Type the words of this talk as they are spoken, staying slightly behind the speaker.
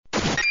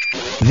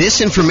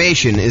This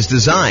information is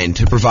designed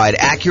to provide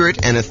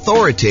accurate and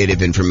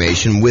authoritative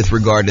information with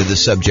regard to the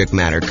subject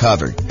matter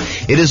covered.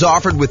 It is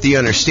offered with the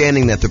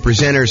understanding that the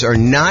presenters are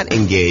not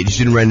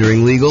engaged in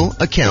rendering legal,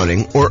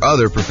 accounting, or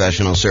other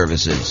professional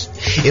services.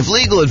 If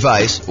legal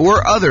advice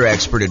or other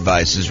expert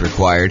advice is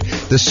required,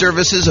 the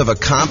services of a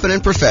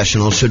competent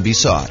professional should be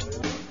sought.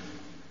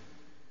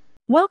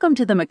 Welcome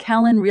to the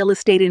Macallan Real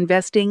Estate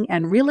Investing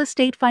and Real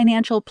Estate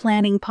Financial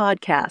Planning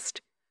Podcast.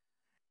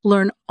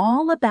 Learn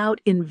all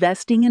about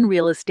investing in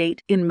real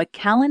estate in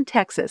McAllen,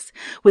 Texas,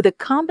 with a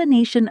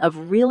combination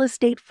of real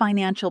estate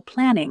financial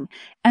planning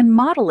and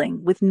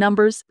modeling with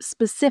numbers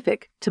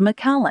specific to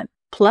McAllen,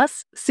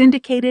 plus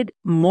syndicated,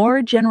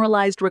 more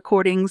generalized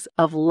recordings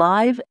of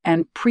live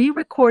and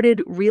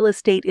pre-recorded real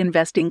estate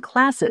investing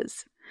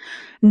classes.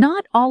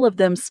 Not all of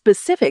them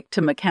specific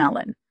to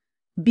McAllen.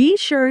 Be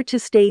sure to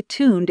stay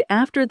tuned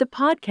after the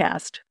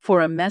podcast for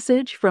a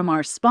message from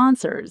our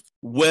sponsors.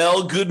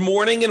 Well, good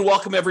morning and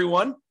welcome,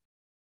 everyone.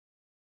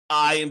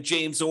 I am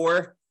James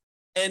Orr,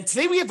 and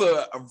today we have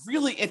a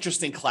really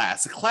interesting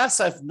class, a class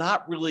I've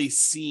not really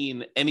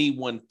seen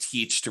anyone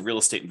teach to real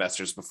estate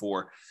investors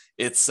before.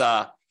 It's,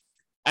 I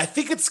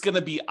think it's going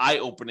to be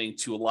eye-opening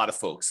to a lot of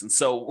folks, and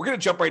so we're going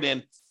to jump right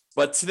in,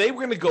 but today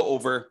we're going to go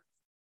over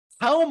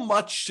how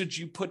much should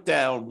you put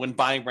down when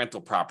buying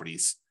rental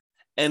properties,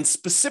 and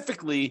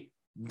specifically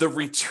the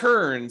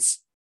returns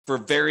for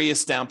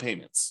various down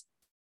payments.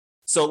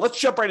 So let's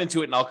jump right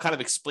into it, and I'll kind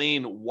of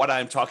explain what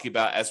I'm talking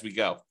about as we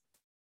go.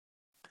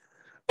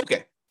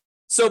 Okay,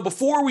 so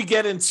before we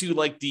get into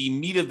like the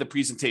meat of the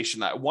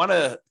presentation, I want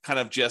to kind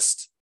of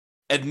just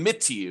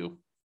admit to you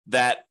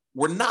that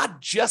we're not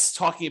just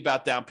talking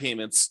about down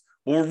payments.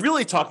 What we're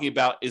really talking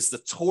about is the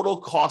total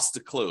cost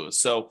to close.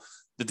 So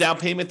the down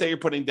payment that you're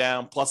putting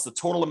down plus the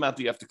total amount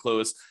that you have to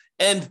close.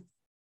 And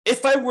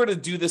if I were to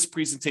do this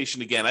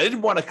presentation again, I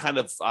didn't want to kind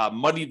of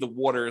muddy the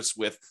waters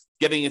with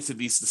getting into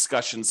these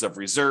discussions of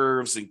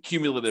reserves and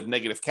cumulative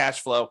negative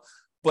cash flow.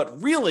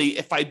 But really,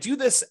 if I do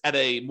this at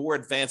a more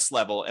advanced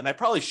level, and I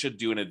probably should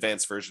do an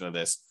advanced version of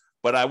this,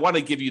 but I want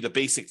to give you the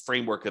basic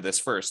framework of this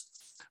first.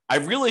 I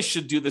really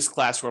should do this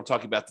class where I'm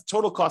talking about the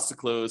total cost to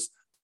close,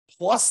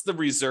 plus the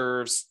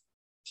reserves,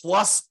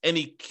 plus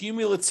any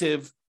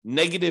cumulative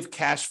negative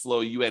cash flow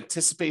you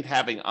anticipate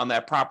having on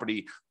that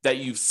property that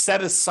you've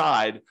set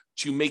aside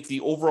to make the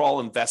overall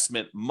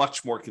investment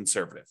much more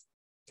conservative.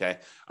 Okay,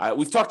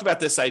 we've talked about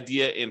this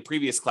idea in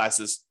previous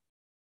classes.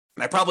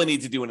 And I probably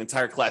need to do an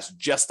entire class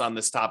just on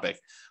this topic.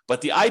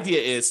 But the idea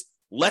is,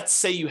 let's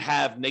say you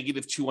have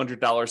negative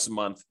 $200 a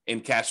month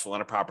in cash flow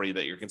on a property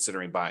that you're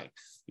considering buying.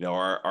 You know,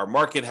 our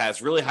market has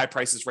really high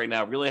prices right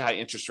now, really high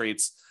interest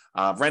rates.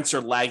 Rents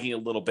are lagging a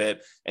little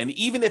bit. And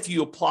even if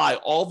you apply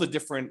all the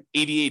different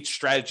 88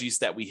 strategies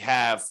that we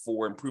have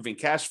for improving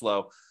cash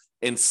flow,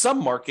 in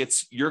some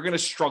markets, you're going to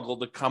struggle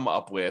to come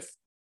up with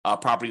a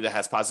property that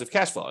has positive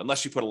cash flow,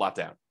 unless you put a lot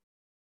down.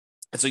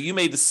 And so you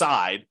may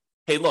decide,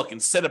 hey, look,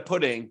 instead of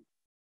putting,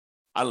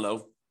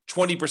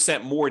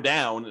 20% more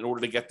down in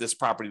order to get this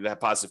property to have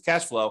positive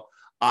cash flow,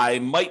 I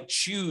might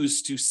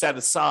choose to set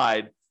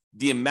aside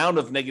the amount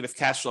of negative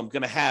cash flow I'm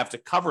going to have to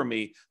cover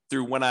me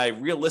through when I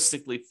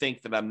realistically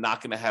think that I'm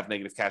not going to have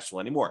negative cash flow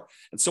anymore.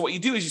 And so what you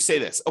do is you say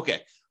this,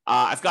 okay,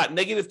 I've got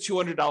negative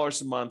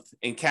 $200 a month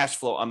in cash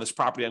flow on this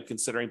property I'm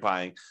considering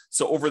buying.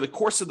 So over the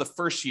course of the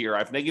first year, I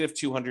have negative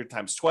 200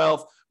 times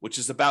 12, which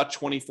is about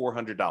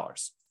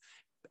 $2,400.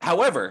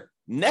 However,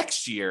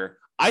 next year,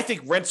 I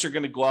think rents are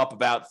going to go up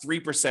about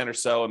 3% or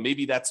so, and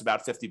maybe that's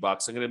about $50.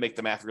 I'm going to make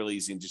the math really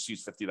easy and just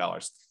use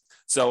 $50.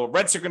 So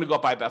rents are going to go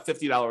up by about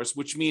 $50,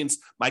 which means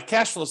my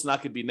cash flow is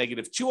not going to be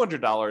negative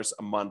 $200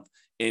 a month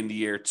in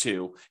year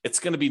two. It's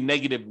going to be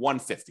negative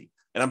 $150.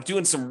 And I'm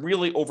doing some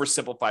really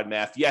oversimplified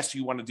math. Yes,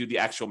 you want to do the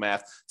actual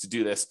math to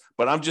do this,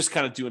 but I'm just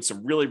kind of doing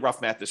some really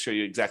rough math to show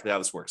you exactly how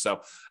this works.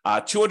 So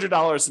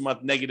 $200 a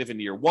month negative in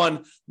year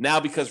one. Now,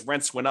 because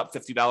rents went up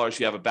 $50,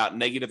 you have about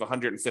negative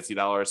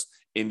 $150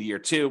 in year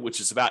two, which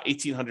is about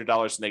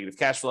 $1,800 negative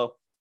cash flow.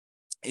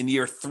 In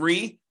year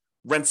three,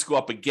 rents go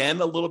up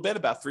again a little bit,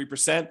 about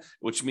 3%,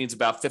 which means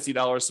about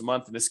 $50 a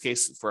month in this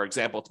case, for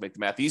example, to make the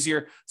math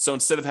easier. So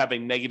instead of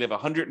having negative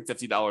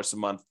 $150 a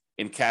month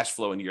in cash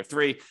flow in year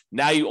three,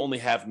 now you only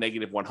have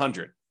negative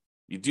 100.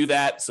 You do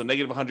that. So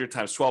negative 100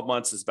 times 12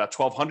 months is about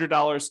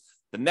 $1,200.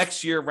 The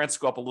next year, rents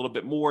go up a little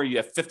bit more. You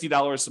have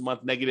 $50 a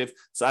month negative.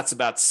 So that's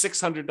about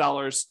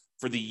 $600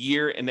 for the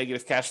year in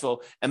negative cash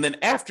flow. And then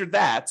after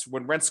that,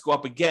 when rents go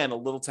up again a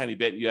little tiny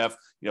bit, you have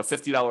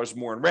 $50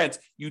 more in rent,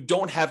 you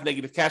don't have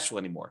negative cash flow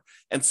anymore.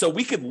 And so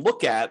we could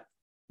look at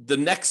the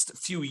next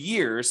few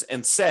years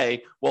and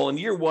say, well, in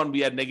year one, we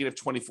had negative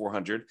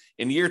 2,400.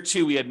 In year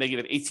two, we had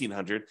negative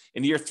 1,800.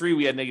 In year three,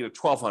 we had negative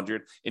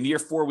 1,200. In year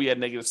four, we had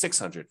negative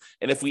 600.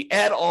 And if we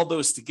add all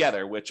those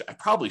together, which I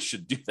probably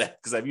should do that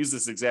because I've used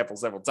this example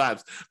several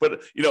times,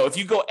 but if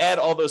you go add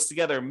all those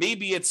together,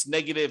 maybe it's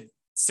negative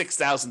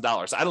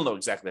 $6,000. I don't know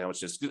exactly how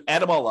much it is.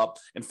 Add them all up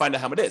and find out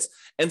how much it is.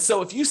 And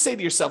so if you say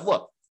to yourself,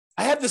 look,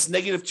 I have this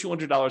negative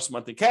 $200 a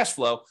month in cash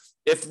flow.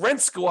 If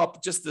rents go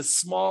up just a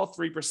small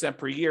 3%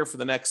 per year for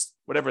the next,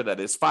 whatever that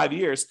is, 5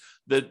 years,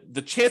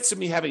 the chance of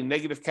me having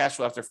negative cash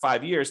flow after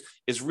 5 years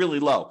is really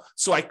low.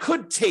 So I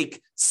could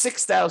take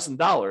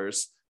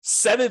 $6,000,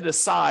 set it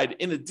aside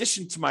in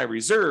addition to my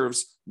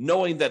reserves,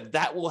 knowing that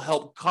that will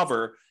help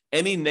cover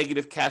any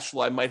negative cash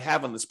flow I might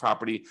have on this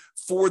property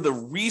for the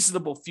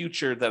reasonable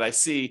future that I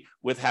see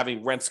with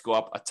having rents go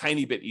up a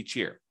tiny bit each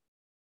year.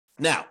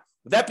 Now,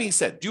 with that being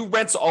said, do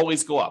rents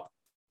always go up?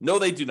 No,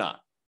 they do not.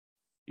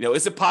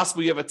 Is it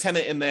possible you have a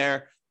tenant in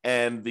there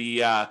and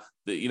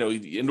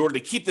in order to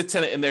keep the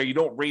tenant in there, you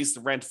don't raise the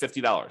rent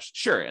 $50?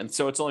 Sure, and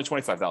so it's only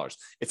 $25.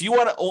 If you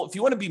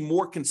want to be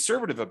more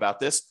conservative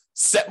about this,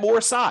 set more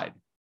aside.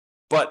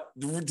 But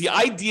the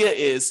idea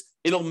is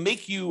it'll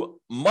make you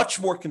much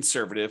more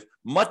conservative,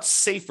 much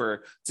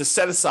safer to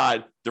set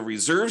aside the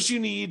reserves you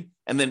need,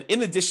 and then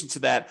in addition to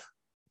that,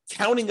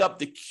 counting up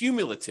the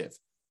cumulative,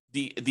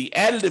 the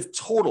additive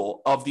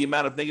total of the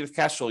amount of negative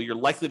cash flow you're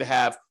likely to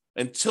have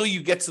until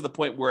you get to the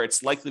point where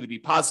it's likely to be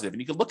positive. And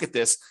you can look at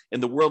this in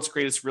the world's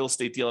greatest real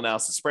estate deal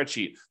analysis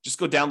spreadsheet. Just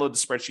go download the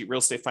spreadsheet,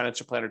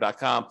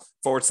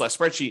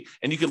 realestatefinancialplanner.com/spreadsheet.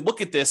 And you can look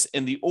at this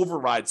in the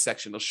override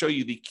section. It'll show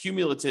you the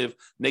cumulative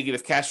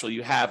negative cash flow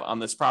you have on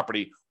this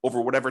property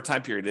over whatever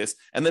time period it is,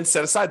 and then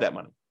set aside that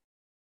money.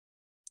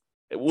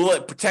 Will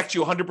it protect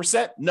you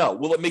 100%? No.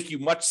 Will it make you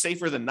much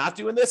safer than not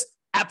doing this?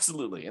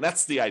 Absolutely. And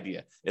that's the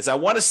idea, is I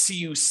want to see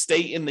you stay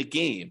in the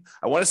game.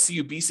 I want to see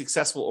you be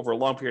successful over a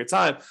long period of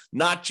time,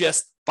 not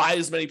just buy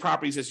as many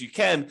properties as you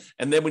can.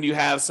 And then when you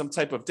have some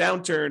type of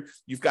downturn,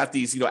 you've got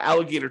these,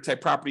 alligator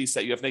type properties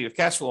that you have negative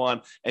cash flow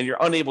on, and you're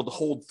unable to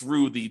hold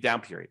through the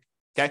down period.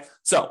 Okay.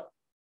 So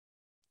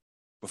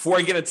before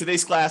I get into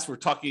today's class, we're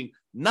talking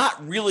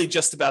not really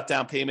just about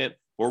down payment.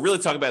 What we're really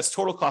talking about is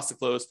total cost to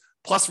close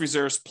plus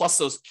reserves, plus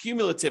those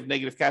cumulative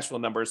negative cash flow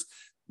numbers.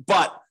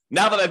 But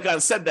now that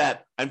I've said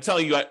that, I'm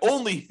telling you, I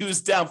only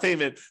use down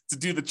payment to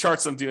do the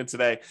charts I'm doing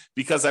today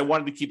because I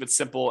wanted to keep it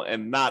simple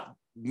and not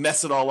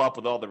mess it all up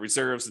with all the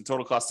reserves and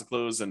total cost to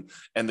close and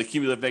the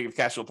cumulative negative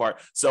cash flow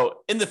part.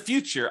 So in the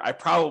future, I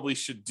probably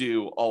should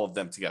do all of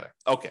them together.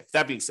 Okay,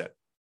 that being said.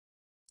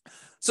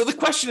 So the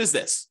question is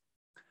this: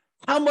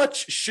 how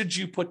much should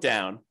you put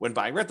down when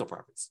buying rental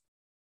properties?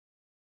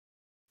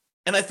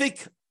 And I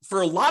think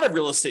for a lot of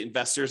real estate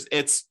investors,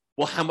 it's,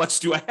 well, how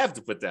much do I have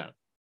to put down?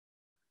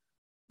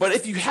 But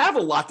if you have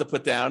a lot to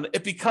put down,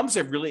 it becomes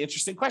a really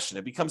interesting question.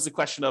 It becomes the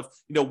question of,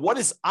 what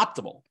is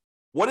optimal?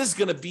 What is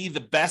going to be the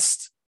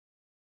best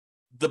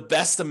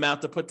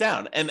amount to put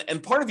down?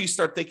 And part of you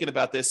start thinking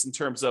about this in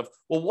terms of,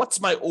 well, what's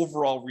my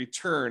overall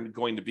return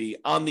going to be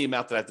on the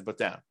amount that I have to put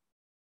down?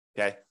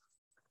 Okay.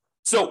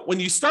 So when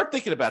you start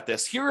thinking about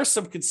this, here are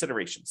some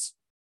considerations.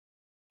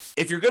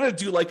 If you're going to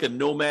do like a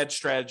nomad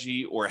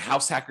strategy or a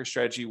house hacker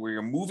strategy where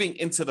you're moving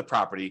into the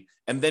property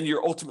and then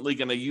you're ultimately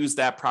going to use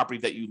that property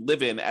that you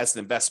live in as an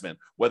investment,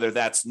 whether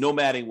that's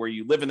nomading where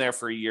you live in there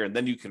for a year and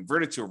then you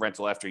convert it to a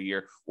rental after a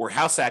year, or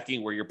house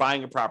hacking where you're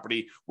buying a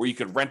property where you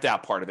could rent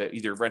out part of it,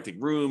 either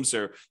renting rooms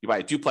or you buy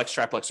a duplex,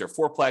 triplex, or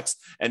fourplex,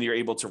 and you're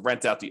able to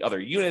rent out the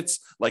other units.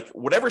 Like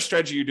whatever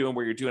strategy you're doing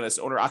where you're doing as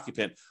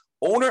owner-occupant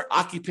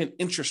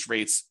interest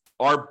rates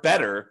are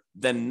better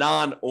than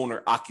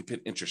non-owner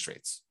occupant interest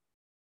rates,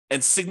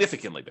 and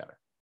significantly better.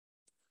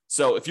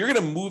 So if you're going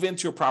to move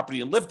into a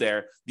property and live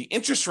there, the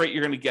interest rate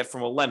you're going to get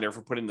from a lender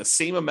for putting the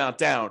same amount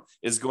down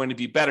is going to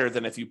be better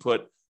than if you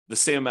put the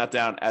same amount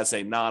down as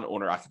a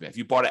non-owner occupant, if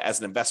you bought it as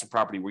an investment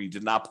property where you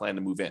did not plan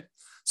to move in.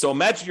 So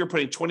imagine you're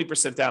putting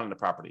 20% down on the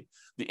property.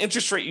 The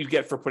interest rate you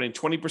get for putting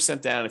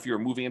 20% down if you were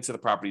moving into the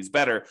property is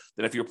better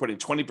than if you're putting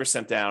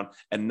 20% down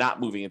and not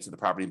moving into the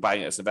property and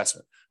buying it as an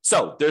investment.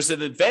 So there's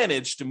an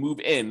advantage to move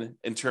in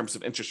terms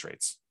of interest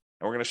rates.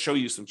 And we're going to show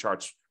you some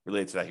charts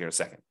related to that here in a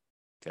second.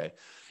 Okay.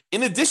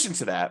 In addition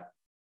to that,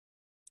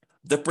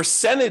 the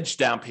percentage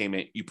down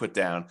payment you put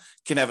down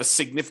can have a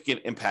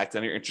significant impact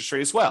on your interest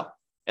rate as well.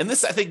 And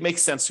this, I think,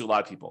 makes sense to a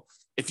lot of people.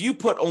 If you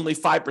put only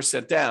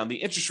 5% down, the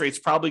interest rate's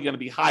probably going to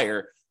be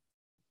higher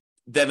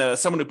than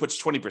someone who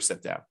puts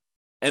 20% down.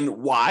 And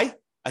why?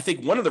 I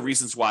think one of the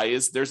reasons why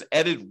is there's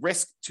added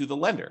risk to the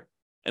lender.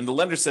 And the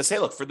lender says, hey,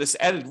 look, for this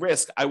added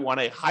risk, I want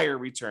a higher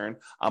return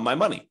on my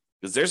money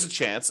because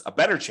there's a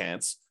better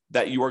chance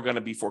that you are going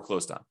to be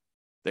foreclosed on,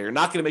 that you're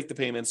not going to make the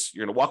payments,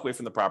 you're going to walk away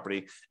from the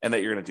property, and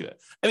that you're going to do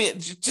it. I mean,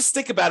 just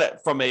think about it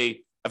from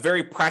a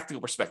very practical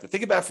perspective.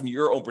 Think about it from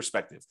your own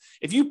perspective.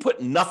 If you put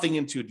nothing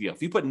into a deal,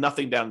 if you put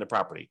nothing down in the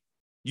property,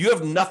 you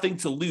have nothing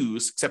to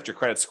lose except your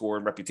credit score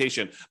and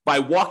reputation by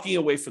walking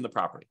away from the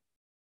property.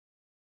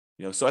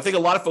 So I think a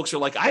lot of folks are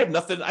like, I have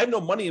nothing, I have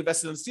no money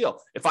invested in this deal.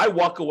 If I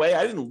walk away,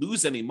 I didn't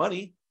lose any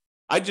money.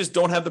 I just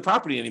don't have the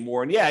property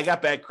anymore. And yeah, I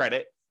got bad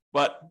credit,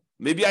 but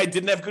maybe I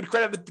didn't have good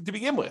credit to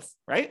begin with,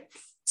 right?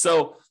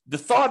 So the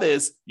thought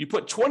is you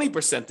put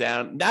 20%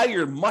 down, now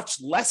you're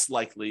much less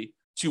likely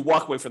to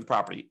walk away from the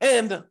property.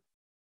 And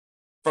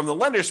from the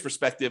lender's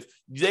perspective,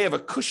 they have a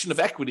cushion of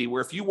equity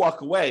where if you walk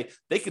away,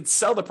 they could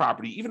sell the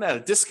property even at a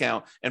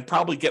discount and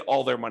probably get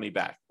all their money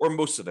back or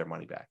most of their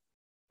money back.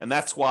 And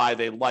that's why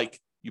they like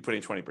you put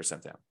in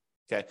 20% down.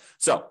 Okay.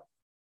 So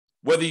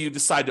whether you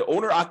decide to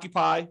own or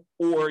occupy,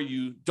 or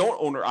you don't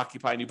own or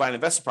occupy and you buy an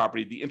investment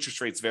property, the interest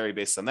rates vary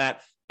based on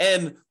that.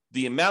 And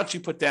the amount you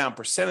put down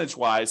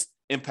percentage-wise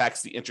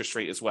impacts the interest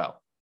rate as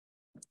well.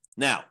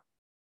 Now,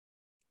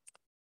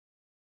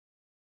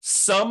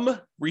 some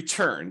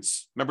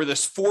returns, remember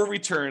there's 4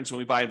 returns when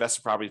we buy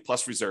investment properties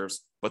plus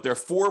reserves, but there are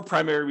 4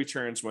 primary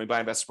returns when we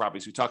buy investment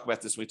properties. We talk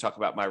about this when we talk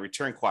about my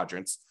return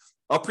quadrants.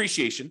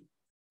 Appreciation,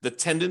 the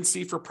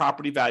tendency for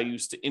property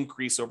values to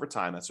increase over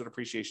time. That's what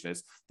appreciation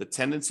is. The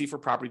tendency for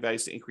property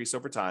values to increase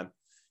over time.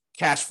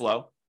 Cash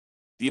flow,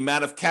 the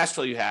amount of cash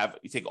flow you have.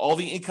 You take all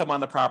the income on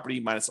the property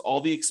minus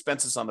all the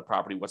expenses on the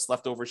property. What's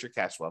left over is your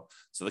cash flow.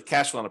 So the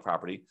cash flow on the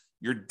property,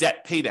 your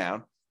debt pay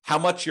down, how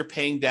much you're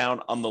paying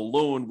down on the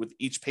loan with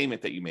each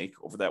payment that you make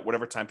over that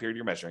whatever time period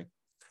you're measuring.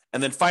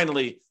 And then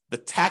finally, the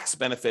tax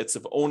benefits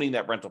of owning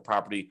that rental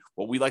property,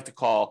 what we like to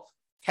call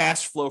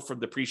cash flow from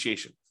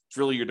depreciation. It's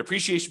really your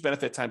depreciation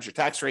benefit times your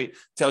tax rate,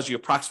 tells you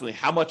approximately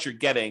how much you're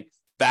getting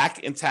back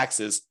in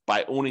taxes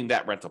by owning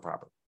that rental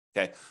property.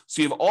 Okay,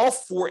 so you have all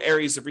 4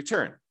 areas of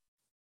return.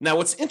 Now,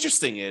 what's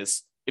interesting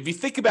is if you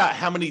think about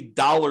how many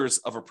dollars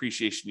of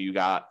appreciation you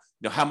got,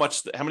 how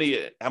much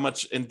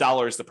in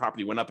dollars the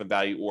property went up in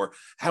value, or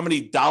how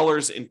many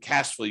dollars in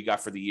cash flow you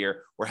got for the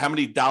year, or how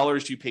many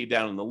dollars you paid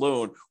down in the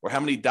loan, or how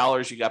many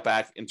dollars you got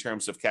back in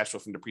terms of cash flow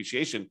from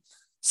depreciation,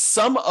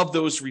 some of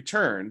those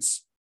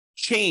returns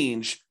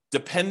change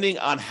depending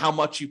on how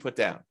much you put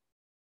down.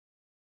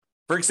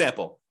 For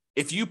example,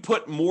 if you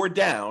put more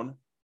down,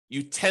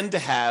 you tend to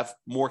have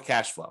more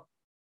cash flow.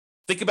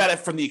 Think about it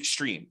from the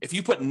extreme. If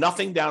you put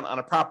nothing down on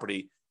a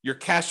property, your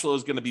cash flow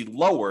is going to be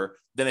lower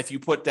than if you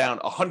put down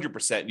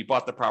 100% and you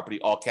bought the property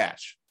all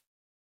cash,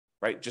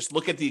 right? Just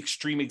look at the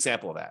extreme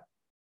example of that.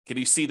 Can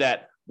you see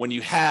that when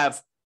you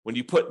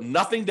put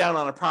nothing down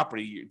on a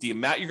property, the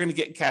amount you're going to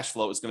get in cash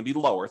flow is going to be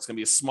lower. It's going to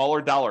be a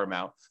smaller dollar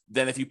amount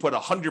than if you put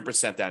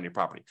 100% down your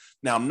property.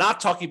 Now, I'm not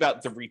talking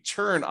about the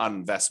return on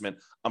investment.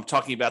 I'm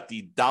talking about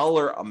the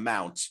dollar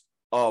amount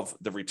of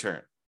the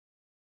return.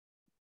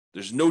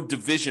 There's no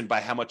division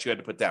by how much you had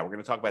to put down. We're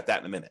going to talk about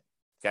that in a minute.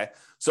 Okay.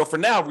 So for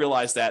now,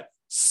 realize that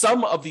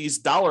some of these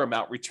dollar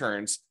amount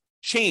returns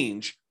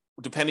change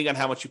depending on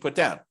how much you put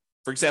down.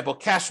 For example,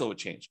 cash flow would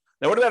change.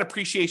 Now, what about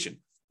appreciation?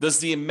 Does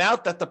the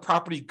amount that the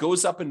property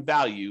goes up in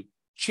value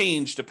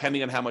change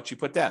depending on how much you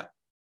put down?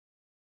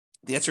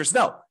 The answer is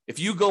no. If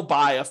you go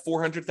buy a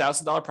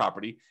 $400,000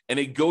 property and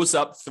it goes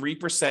up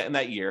 3% in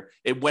that year,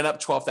 it went up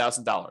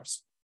 $12,000.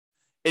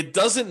 It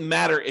doesn't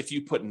matter if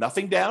you put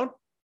nothing down,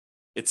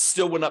 it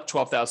still went up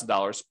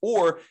 $12,000.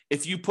 Or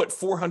if you put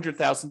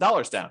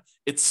 $400,000 down,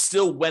 it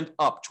still went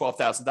up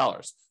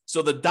 $12,000.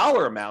 So the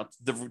dollar amount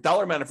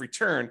of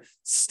return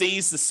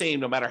stays the same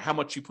no matter how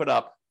much you put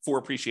up for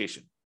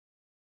appreciation.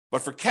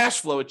 But for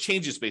cash flow, it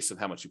changes based on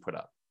how much you put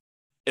up.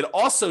 It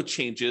also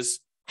changes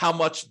how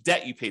much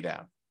debt you pay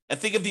down. And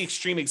think of the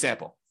extreme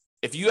example.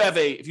 If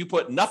you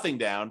put nothing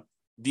down,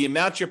 the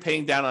amount you're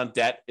paying down on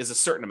debt is a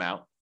certain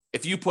amount.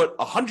 If you put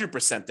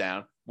 100%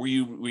 down, where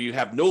you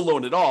have no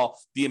loan at all,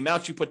 the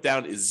amount you put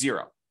down is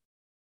 0.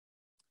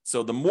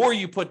 So the more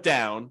you put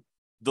down,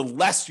 the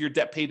less your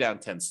debt pay down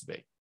tends to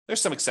be.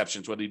 There's some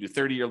exceptions, whether you do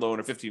 30-year loan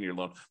or 15-year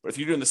loan. But if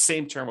you're doing the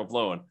same term of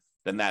loan,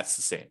 then that's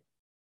the same.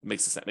 It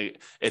makes sense.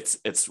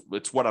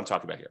 It's what I'm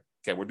talking about here.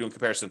 Okay, we're doing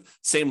comparison,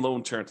 same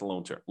loan term to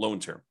loan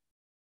term.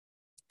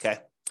 Okay,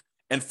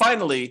 and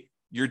finally,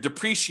 your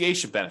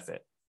depreciation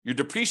benefit. Your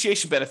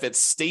depreciation benefit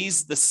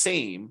stays the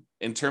same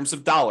in terms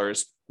of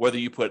dollars, whether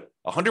you put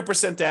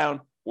 100%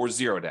 down or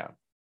 0 down.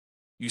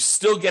 You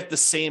still get the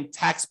same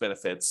tax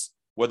benefits,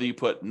 whether you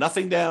put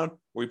nothing down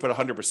or you put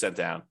 100%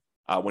 down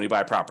when you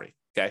buy a property.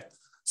 Okay,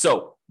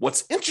 so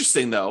what's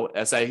interesting though,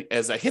 as I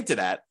hinted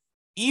at,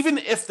 even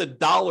if the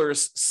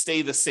dollars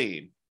stay the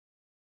same,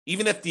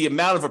 even if the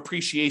amount of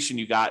appreciation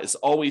you got is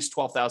always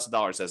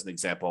 $12,000 as an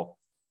example,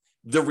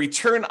 the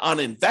return on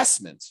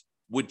investment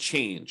would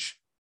change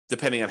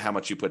depending on how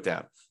much you put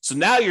down. So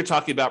now you're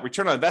talking about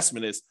return on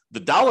investment is the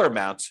dollar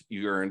amount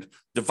you earned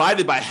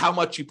divided by how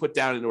much you put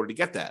down in order to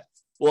get that.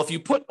 Well, if you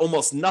put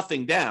almost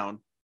nothing down,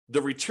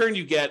 the return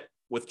you get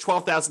with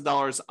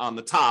 $12,000 on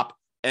the top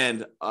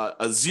and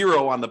a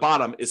 0 on the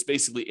bottom is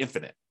basically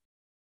infinite.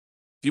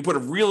 If you put a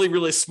really,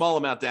 really small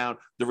amount down,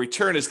 the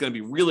return is going to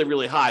be really,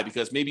 really high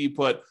because maybe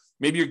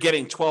you're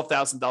getting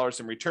 $12,000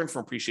 in return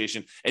from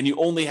appreciation and you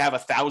only have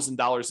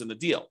 $1,000 in the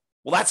deal.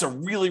 Well, that's a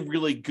really,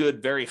 really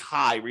good, very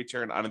high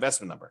return on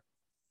investment number.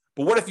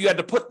 But what if you had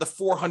to put the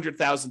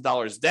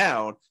 $400,000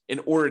 down in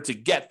order to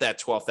get that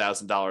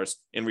 $12,000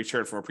 in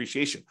return from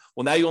appreciation?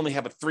 Well, now you only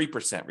have a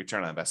 3%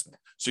 return on investment.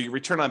 So your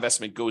return on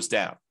investment goes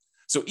down.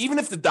 So even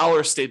if the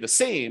dollars stay the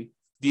same,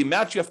 the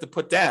amount you have to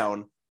put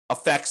down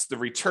affects the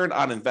return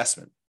on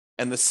investment.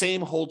 And the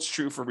same holds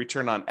true for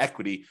return on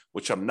equity,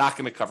 which I'm not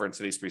going to cover in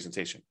today's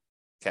presentation.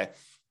 Okay.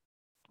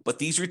 But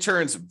these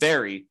returns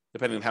vary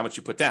depending on how much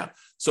you put down.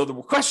 So the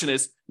question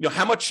is,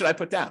 how much should I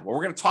put down? Well,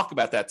 we're going to talk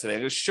about that today.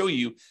 I'm going to show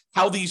you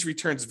how these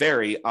returns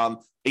vary on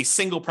a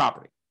single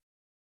property.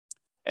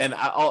 And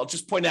I'll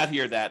just point out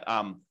here that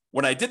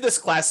When I did this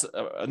class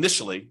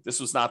initially, this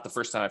was not the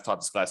first time I've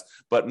taught this class,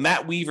 but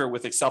Matt Weaver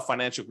with Excel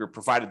Financial Group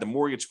provided the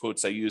mortgage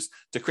quotes I used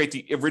to create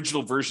the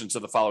original versions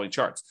of the following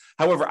charts.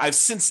 However, I've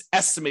since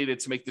estimated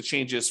to make the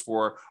changes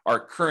for our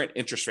current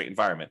interest rate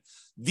environment.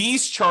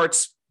 These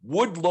charts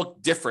would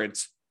look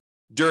different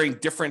during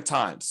different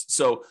times.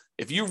 So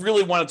if you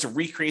really wanted to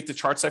recreate the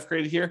charts I've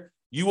created here,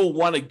 you will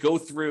want to go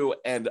through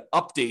and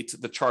update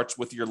the charts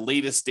with your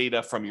latest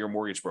data from your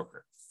mortgage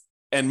broker.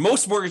 And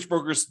most mortgage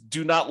brokers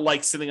do not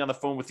like sitting on the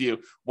phone with you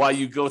while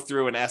you go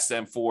through and ask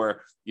them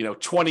for,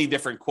 20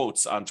 different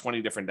quotes on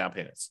 20 different down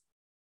payments.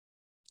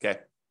 Okay.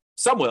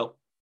 Some will,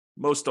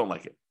 most don't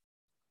like it.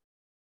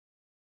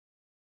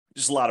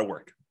 Just a lot of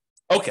work.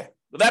 Okay.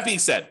 With that being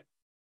said,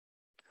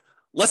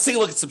 let's take a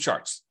look at some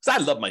charts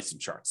because I love some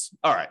charts.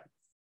 All right.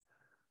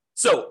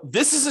 So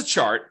this is a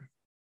chart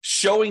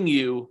showing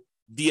you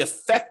the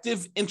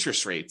effective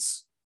interest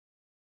rates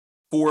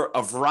for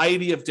a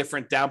variety of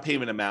different down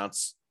payment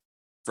amounts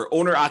for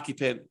owner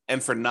occupant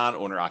and for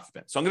non-owner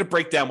occupant. So I'm going to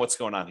break down what's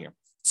going on here.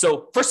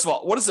 So first of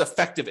all, what is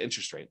effective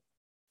interest rate?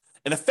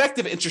 An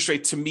effective interest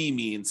rate to me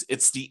means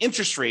it's the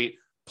interest rate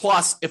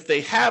plus if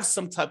they have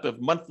some type of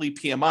monthly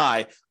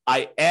PMI,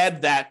 I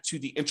add that to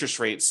the interest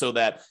rate so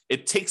that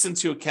it takes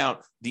into account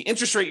the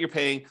interest rate you're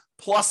paying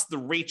plus the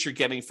rate you're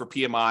getting for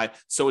PMI.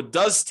 So it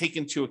does take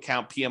into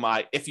account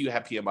PMI if you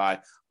have PMI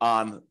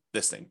on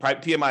this thing.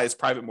 PMI is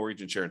private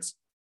mortgage insurance.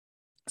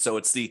 So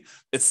it's the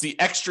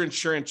extra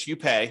insurance you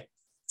pay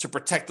to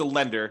protect the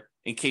lender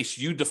in case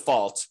you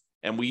default.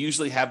 And we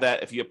usually have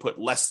that if you put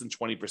less than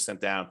 20%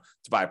 down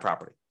to buy a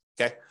property.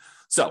 Okay.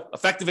 So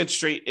effective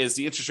interest rate is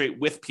the interest rate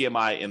with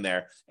PMI in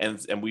there. And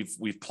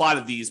we've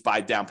plotted these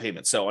by down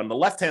payment. So on the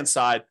left-hand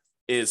side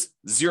is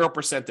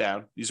 0%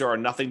 down. These are our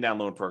nothing down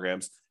loan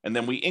programs. And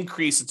then we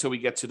increase until we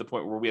get to the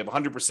point where we have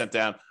 100%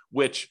 down,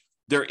 which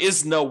there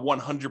is no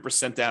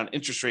 100% down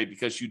interest rate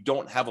because you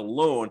don't have a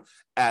loan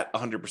at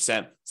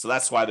 100%. So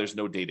that's why there's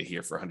no data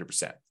here for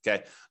 100%.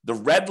 Okay. The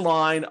red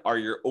line are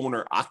your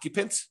owner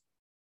occupant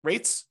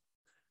rates.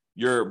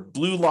 Your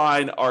blue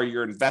line are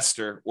your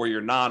investor or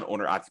your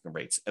non-owner occupant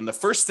rates. And the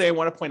first thing I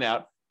want to point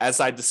out, as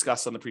I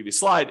discussed on the previous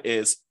slide,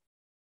 is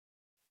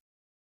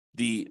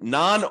the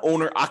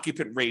non-owner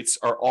occupant rates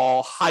are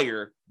all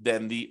higher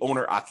than the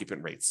owner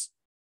occupant rates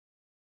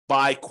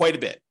by quite a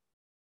bit.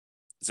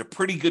 There's a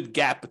pretty good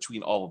gap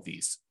between all of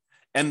these.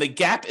 And the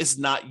gap is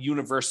not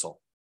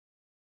universal,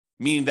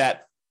 meaning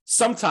that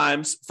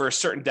sometimes for a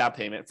certain down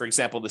payment, for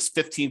example, this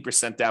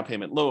 15% down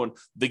payment loan,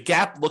 the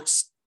gap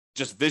looks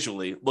just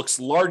visually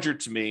looks larger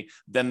to me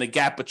than the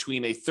gap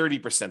between a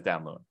 30%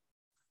 down loan.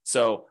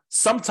 So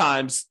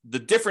sometimes the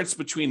difference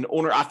between an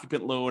owner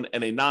occupant loan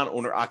and a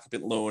non-owner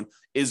occupant loan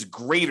is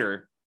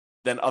greater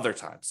than other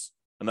times.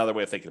 Another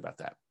way of thinking about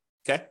that.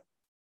 Okay.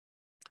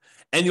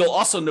 And you'll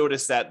also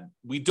notice that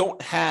we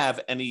don't have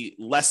any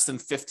less than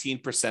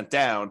 15%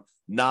 down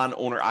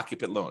non-owner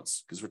occupant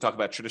loans because we're talking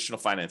about traditional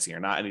financing here,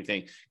 not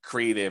anything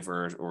creative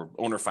or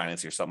owner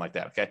financing or something like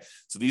that. Okay.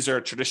 So these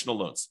are traditional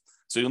loans.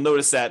 So you'll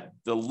notice that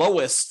the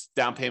lowest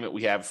down payment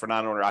we have for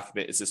non-owner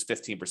occupant is this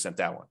 15%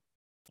 down one.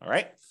 All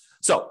right.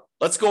 So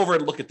let's go over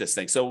and look at this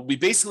thing. So we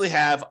basically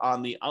have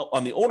on the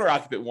owner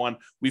occupant one,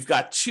 we've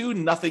got two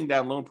nothing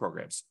down loan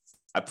programs.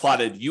 I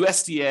plotted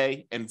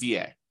USDA and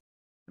VA.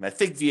 And I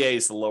think VA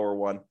is the lower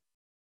one.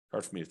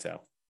 Hard for me to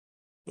tell.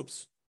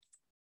 Oops.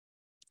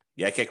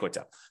 Yeah, I can't quite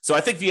tell. So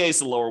I think VA is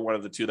the lower one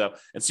of the two, though.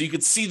 And so you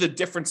can see the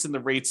difference in the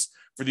rates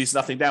for these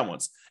nothing down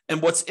ones.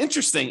 And what's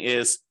interesting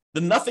is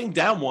the nothing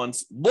down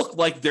ones look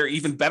like they're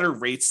even better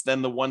rates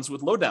than the ones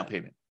with low down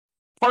payment,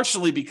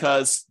 partially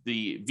because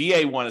the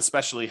VA one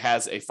especially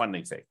has a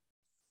funding fee.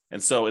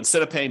 And so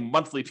instead of paying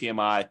monthly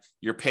PMI,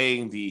 you're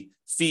paying the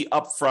fee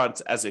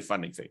upfront as a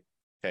funding fee.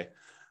 Okay.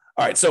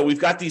 All right. So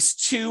we've got these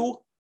two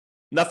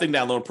nothing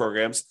down loan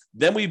programs.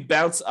 Then we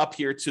bounce up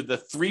here to the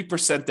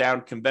 3%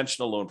 down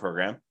conventional loan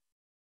program,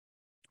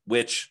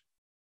 which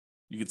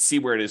you can see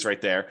where it is right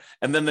there.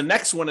 And then the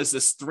next one is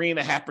this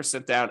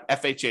 3.5% down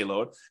FHA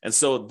loan. And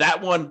so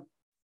that one,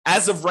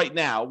 as of right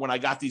now, when I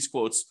got these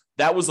quotes,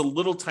 that was a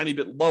little tiny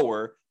bit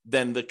lower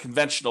than the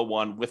conventional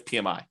one with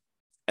PMI.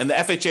 And the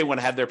FHA one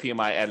had their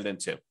PMI added in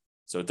too.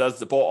 So it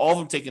does all of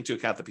them take into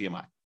account the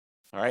PMI.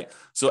 All right.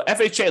 So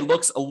FHA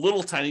looks a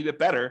little tiny bit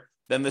better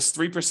than this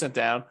 3%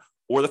 down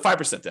or the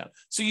 5% down.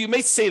 So you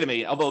may say to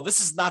me, although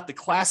this is not the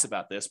class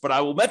about this, but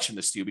I will mention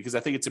this to you because I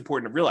think it's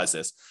important to realize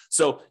this.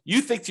 So you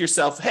think to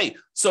yourself, hey,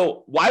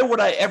 so why would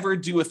I ever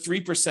do a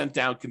 3%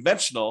 down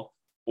conventional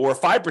or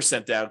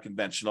 5% down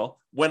conventional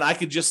when I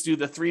could just do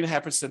the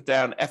 3.5%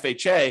 down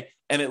FHA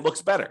and it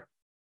looks better?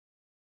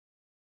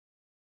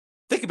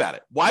 Think about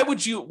it. Why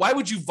would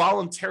you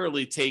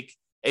voluntarily take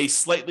a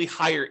slightly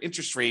higher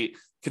interest rate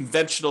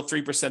conventional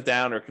 3%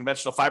 down or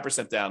conventional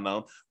 5% down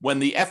loan when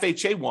the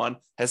FHA one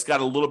has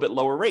got a little bit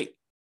lower rate?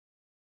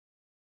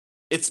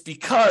 It's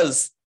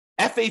because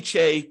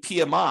FHA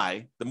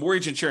PMI, the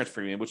mortgage insurance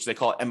premium, which they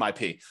call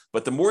MIP,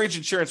 but the mortgage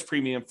insurance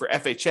premium for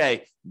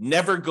FHA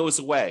never goes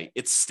away.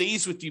 It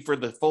stays with you for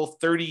the full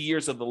 30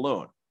 years of the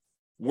loan.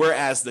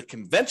 whereas the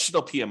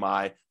conventional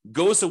PMI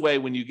goes away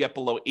when you get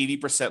below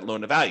 80%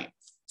 loan to value.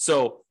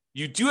 So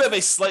you do have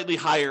a slightly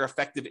higher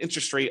effective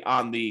interest rate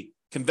on the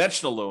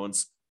conventional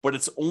loans, but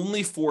it's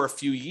only for a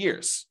few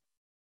years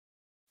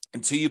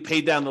until you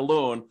pay down the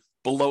loan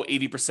below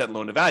 80%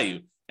 loan to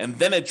value. And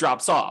then it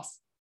drops off.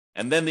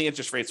 And then the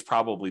interest rate's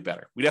probably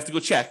better. We'd have to go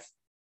check,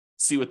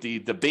 see what the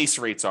base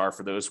rates are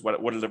for those,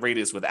 what the rate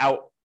is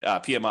without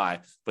PMI.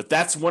 But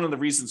that's one of the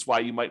reasons why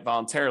you might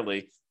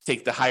voluntarily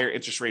take the higher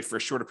interest rate for a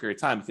shorter period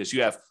of time, because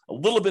you have a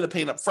little bit of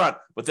pain up front,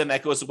 but then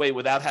that goes away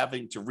without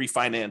having to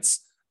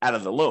refinance out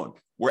of the loan.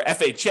 Where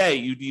FHA,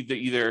 you need to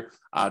either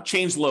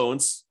change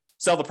loans,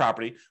 sell the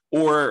property,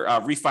 or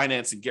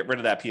refinance and get rid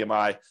of that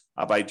PMI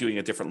by doing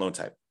a different loan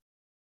type.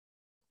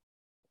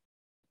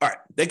 All right,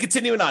 then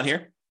continuing on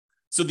here.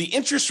 So the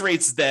interest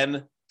rates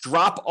then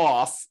drop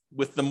off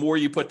with the more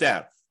you put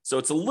down. So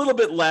it's a little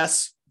bit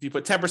less if you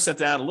put 10%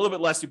 down, a little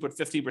bit less if you put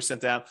 15%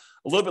 down,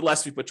 a little bit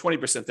less if you put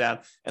 20% down.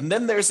 And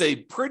then there's a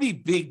pretty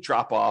big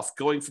drop off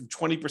going from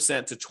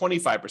 20% to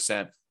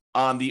 25%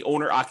 on the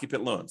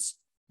owner-occupant loans.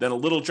 Then a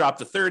little drop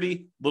to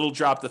 30, little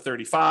drop to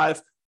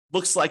 35.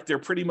 Looks like they're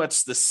pretty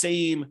much the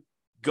same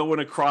going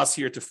across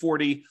here to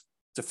 40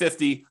 to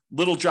 50,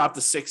 little drop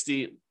to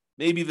 60,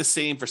 maybe the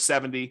same for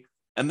 70,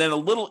 and then a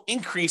little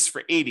increase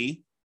for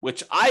 80,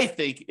 which I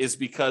think is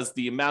because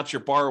the amount you're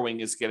borrowing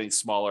is getting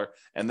smaller.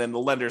 And then the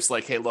lender's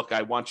like, hey, look,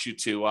 I want you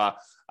to,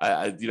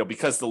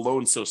 because the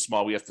loan's so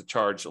small, we have to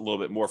charge a little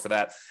bit more for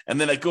that.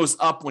 And then it goes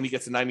up when you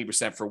get to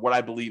 90% for what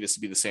I believe is to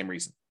be the same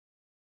reason.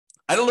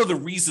 I don't know the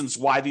reasons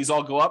why these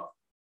all go up.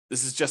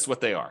 This is just what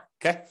they are,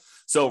 okay?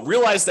 So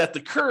realize that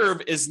the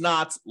curve is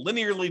not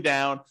linearly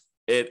down.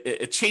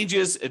 It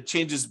changes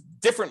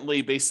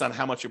differently based on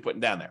how much you're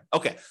putting down there.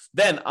 Okay,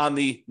 then on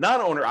the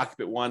non-owner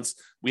occupant ones,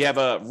 we have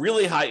a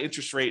really high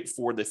interest rate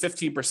for the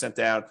 15%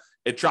 down.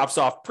 It drops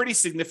off pretty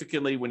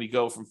significantly when you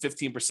go from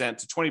 15%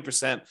 to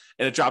 20%, and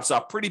it drops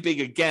off pretty big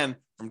again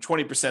from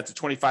 20% to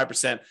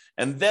 25%.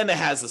 And then it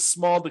has a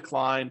small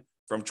decline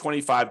from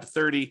 25 to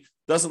 30.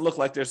 Doesn't look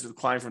like there's a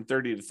decline from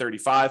 30 to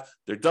 35.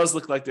 There does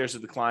look like there's a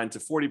decline to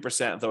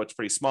 40%, though it's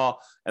pretty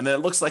small. And then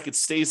it looks like it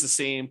stays the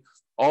same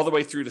all the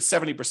way through to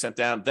 70%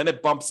 down. Then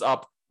it bumps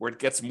up where it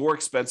gets more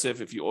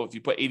expensive if you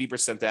put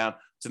 80% down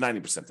to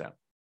 90% down.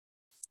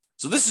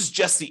 So this is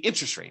just the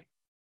interest rate.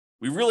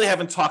 We really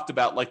haven't talked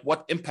about like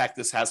what impact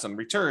this has on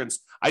returns.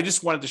 I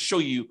just wanted to show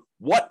you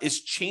what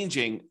is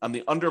changing on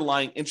the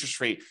underlying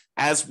interest rate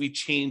as we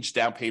change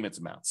down payment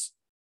amounts.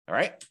 All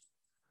right.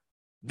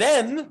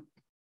 Then,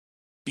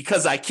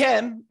 because I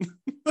can,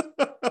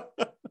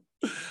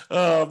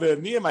 oh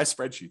man, me and my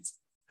spreadsheets.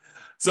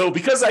 So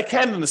because I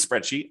can in the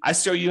spreadsheet, I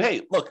show you,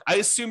 hey, look, I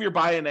assume you're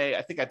buying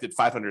I think I did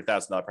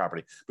 $500,000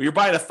 property, but you're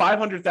buying a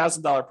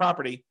 $500,000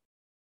 property,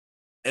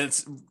 and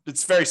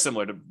it's very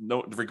similar to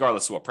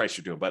regardless of what price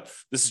you're doing, but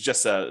this is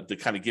just to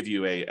kind of give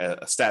you a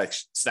static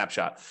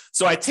snapshot.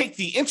 So I take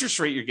the interest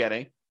rate you're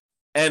getting,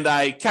 and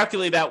I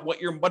calculate out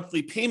what your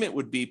monthly payment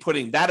would be,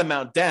 putting that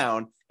amount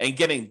down and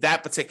getting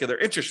that particular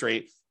interest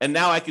rate. And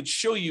now I could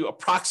show you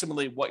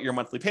approximately what your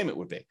monthly payment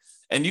would be.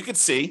 And you can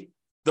see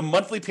the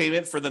monthly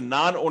payment for the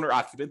non-owner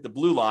occupant, the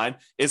blue line,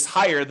 is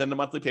higher than the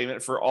monthly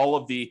payment for all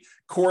of the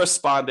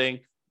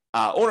corresponding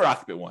owner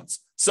occupant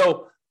ones.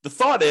 So the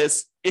thought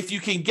is, if you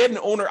can get an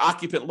owner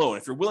occupant loan,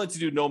 if you're willing to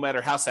do no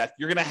matter house hack,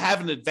 you're going to have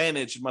an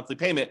advantage in monthly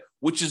payment,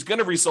 which is going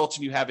to result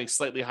in you having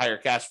slightly higher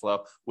cash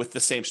flow with the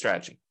same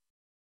strategy.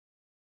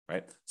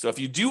 Right? So if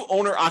you do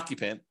owner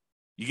occupant,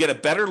 you get a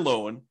better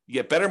loan, you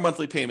get better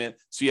monthly payment,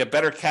 so you have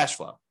better cash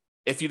flow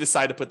if you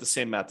decide to put the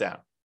same amount down.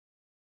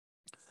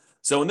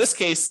 So in this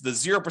case, the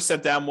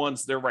 0% down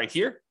ones, they're right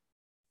here.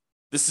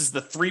 This is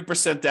the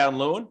 3% down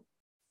loan,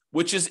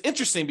 which is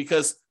interesting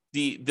because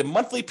the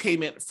monthly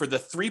payment for the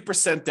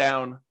 3%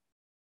 down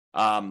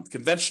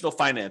conventional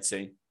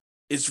financing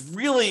is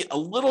really a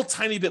little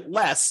tiny bit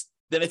less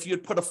than if you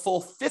had put a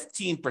full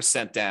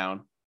 15%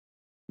 down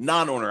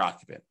non-owner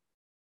occupant.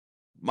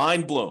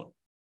 Mind blown.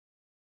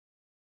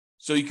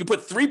 So you could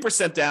put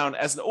 3% down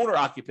as an owner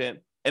occupant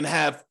and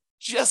have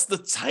just the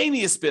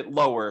tiniest bit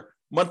lower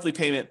monthly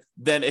payment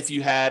than if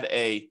you had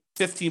a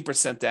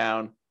 15%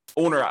 down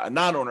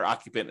non-owner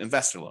occupant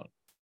investor loan,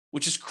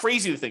 which is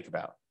crazy to think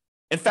about.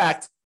 In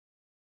fact,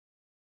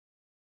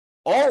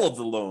 all of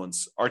the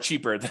loans are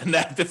cheaper than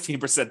that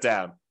 15%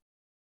 down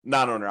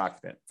non-owner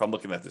occupant, if I'm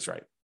looking at this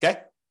right. Okay.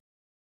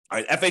 All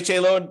right.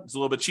 FHA loan is a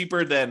little bit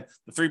cheaper than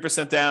the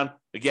 3% down.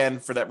 Again,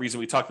 for that reason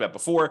we talked about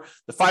before.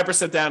 The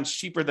 5% down is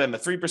cheaper than the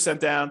 3%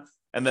 down.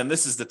 And then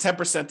this is the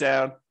 10%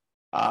 down.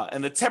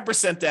 And the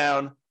 10%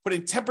 down,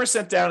 putting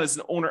 10% down as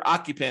an owner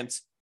occupant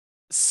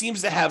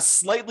seems to have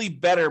slightly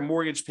better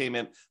mortgage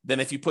payment than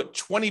if you put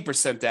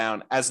 20%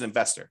 down as an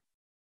investor.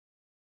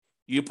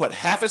 You put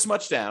half as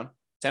much down,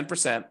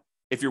 10%,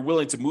 if you're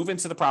willing to move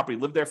into the property,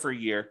 live there for a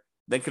year,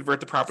 then convert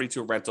the property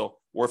to a rental,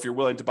 or if you're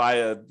willing to buy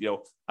a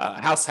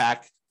house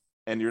hack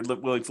and you're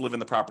willing to live in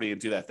the property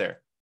and do that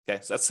there.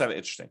 Okay, so that's kind of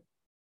interesting.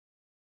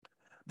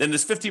 Then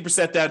there's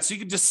 50% down, so you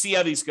can just see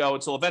how these go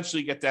until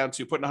eventually you get down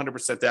to putting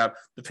 100% down.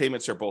 The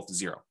payments are both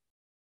zero.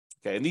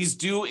 Okay, and these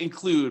do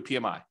include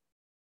PMI.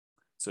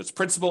 So it's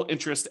principal,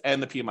 interest,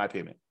 and the PMI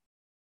payment.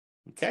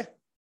 Okay.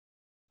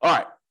 All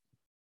right.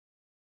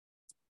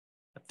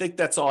 I think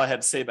that's all I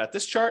had to say about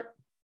this chart.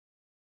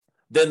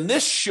 Then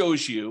this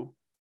shows you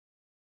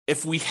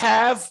if we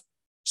have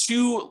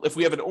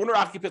an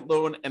owner-occupant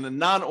loan and a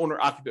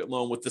non-owner-occupant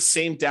loan with the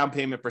same down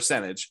payment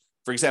percentage.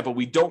 For example,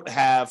 we don't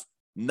have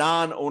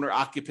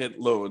non-owner-occupant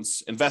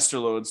loans, investor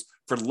loans,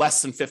 for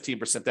less than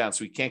 15% down.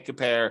 So we can't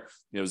compare,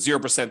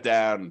 0%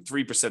 down,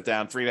 3%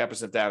 down,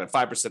 3.5% down, and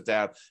 5%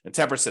 down, and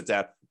 10%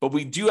 down. But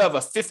we do have a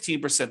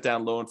 15%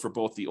 down loan for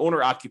both the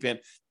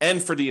owner-occupant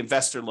and for the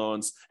investor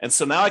loans. And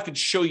so now I can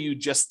show you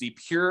just the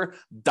pure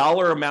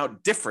dollar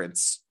amount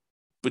difference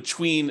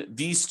between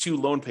these two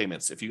loan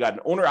payments, if you got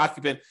an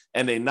owner-occupant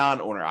and a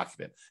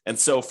non-owner-occupant. And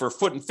so for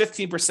putting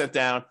 15%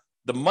 down,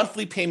 the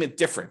monthly payment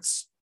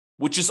difference,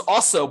 which is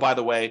also, by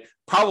the way,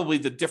 probably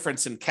the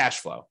difference in cash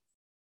flow,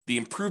 the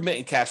improvement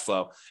in cash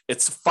flow,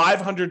 it's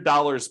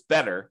 $500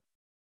 better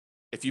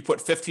if you put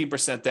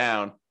 15%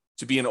 down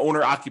to be an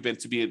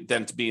owner-occupant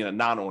than to be a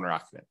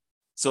non-owner-occupant.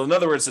 So in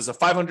other words, there's a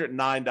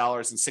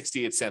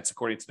 $509.68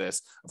 according to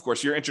this. Of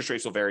course, your interest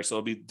rates will vary, so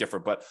it'll be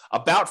different, but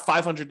about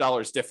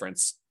 $500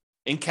 difference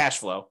in cash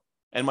flow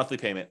and monthly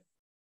payment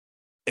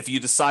if you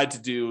decide to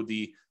do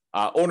the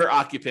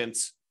owner-occupant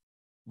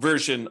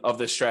version of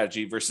this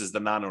strategy versus the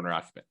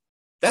non-owner-occupant.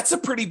 That's a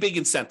pretty big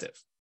incentive.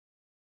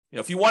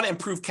 If you want to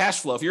improve cash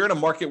flow, if you're in a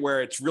market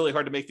where it's really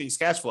hard to make things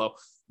cash flow,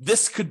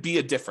 this could be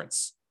a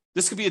difference.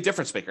 This could be a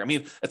difference maker. I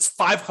mean, it's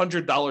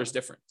 $500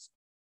 difference,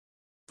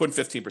 putting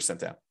 15%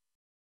 down.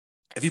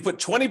 If you put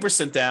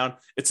 20% down,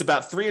 it's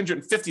about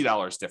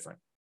 $350 different.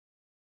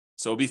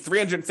 So it'll be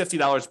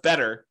 $350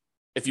 better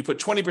if you put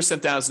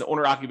 20% down as an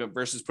owner-occupant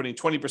versus putting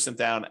 20%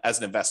 down as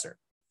an investor.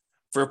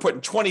 For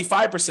putting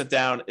 25%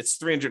 down, it's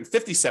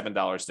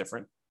 $357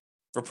 different.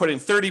 For putting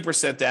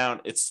 30%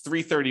 down, it's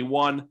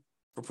 $331.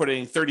 For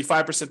putting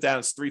 35% down,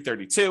 it's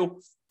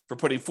 $332. For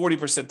putting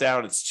 40%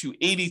 down, it's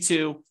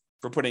 $282.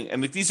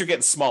 And these are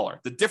getting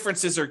smaller. The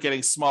differences are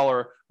getting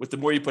smaller with the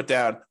more you put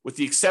down, with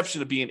the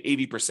exception of being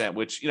 80%,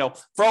 which,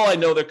 for all I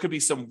know, there could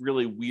be some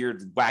really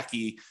weird,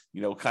 wacky,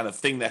 kind of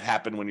thing that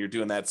happened when you're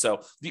doing that.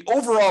 So the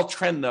overall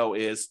trend, though,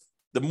 is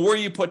the more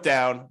you put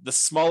down, the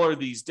smaller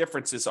these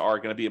differences are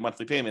going to be in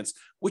monthly payments,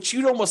 which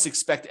you'd almost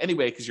expect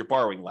anyway because you're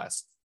borrowing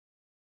less.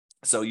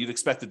 So you'd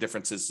expect the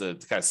differences to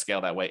kind of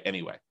scale that way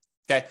anyway.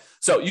 Okay,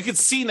 so you can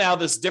see now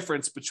this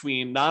difference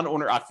between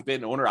non-owner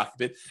occupant and owner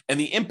occupant and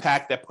the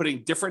impact that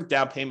putting different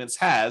down payments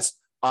has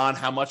on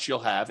how much you'll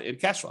have in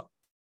cash flow.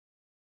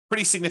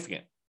 Pretty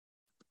significant.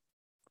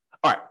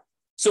 All right,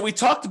 so we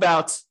talked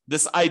about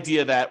this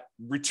idea that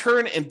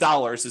return in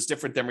dollars is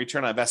different than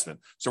return on investment.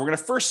 So we're going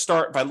to first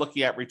start by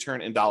looking at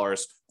return in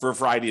dollars for a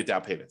variety of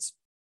down payments.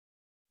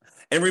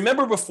 And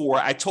remember before,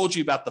 I told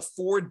you about the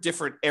 4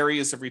 different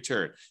areas of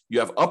return. You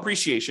have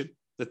appreciation,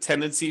 the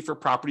tendency for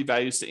property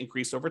values to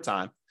increase over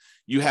time.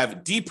 You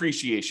have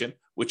depreciation,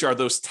 which are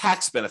those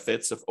tax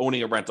benefits of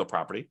owning a rental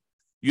property.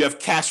 You have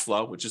cash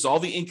flow, which is all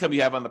the income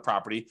you have on the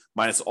property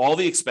minus all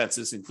the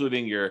expenses,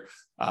 including your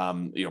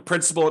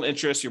principal and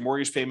interest, your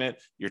mortgage payment,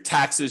 your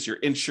taxes, your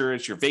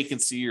insurance, your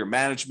vacancy, your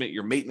management,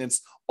 your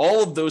maintenance.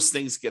 All of those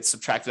things get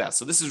subtracted out.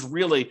 So this is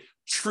really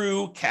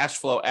true cash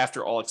flow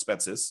after all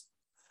expenses.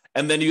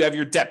 And then you have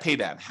your debt pay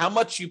down, how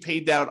much you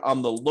paid down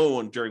on the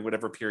loan during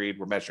whatever period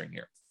we're measuring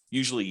here,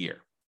 usually a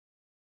year.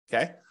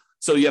 Okay,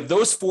 so you have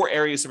those 4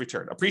 areas of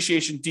return: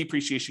 appreciation,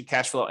 depreciation,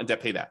 cash flow, and debt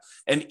pay down.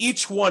 And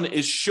each one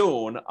is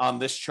shown on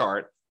this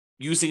chart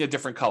using a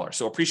different color.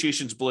 So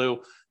appreciation is blue,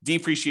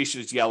 depreciation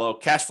is yellow,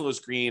 cash flow is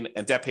green,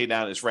 and debt pay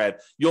down is red.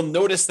 You'll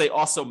notice they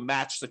also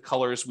match the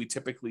colors we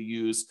typically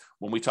use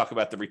when we talk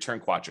about the return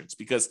quadrants,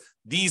 because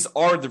these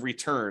are the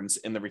returns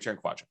in the return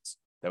quadrants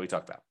that we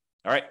talked about.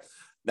 All right.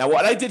 Now,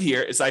 what I did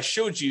here is I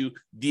showed you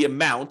the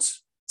amount.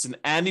 It's an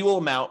annual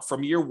amount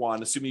from year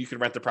 1, assuming you can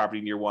rent the property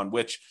in year 1,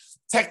 which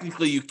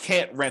technically you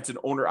can't rent an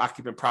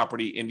owner-occupant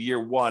property in year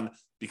 1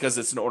 because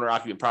it's an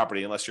owner-occupant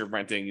property unless you're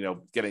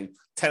renting, getting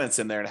tenants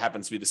in there, and it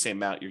happens to be the same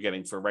amount you're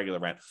getting for regular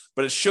rent.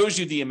 But it shows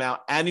you the amount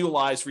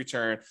annualized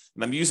return,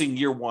 and I'm using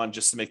year 1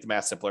 just to make the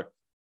math simpler.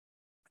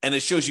 And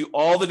it shows you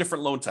all the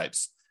different loan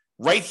types.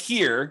 Right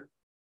here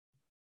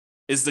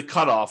is the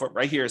cutoff.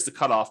 Right here is the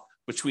cutoff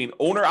between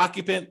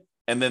owner-occupant,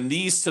 and then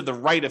these to the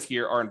right of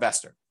here are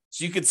investor.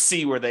 So you could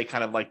see where they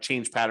kind of like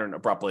change pattern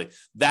abruptly.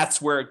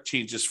 That's where it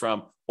changes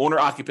from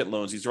owner-occupant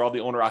loans. These are all the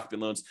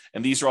owner-occupant loans,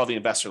 and these are all the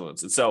investor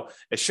loans. And so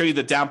I show you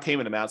the down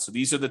payment amount. So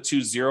these are the 2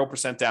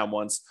 0% down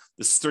ones.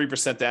 This is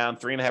 3% down,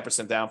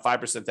 3.5% down,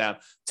 5% down,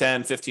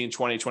 10, 15,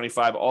 20,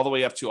 25, all the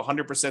way up to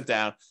 100%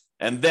 down.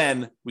 And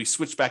then we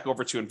switch back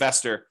over to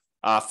investor,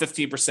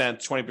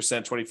 15%,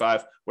 20%,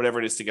 25, whatever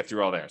it is to get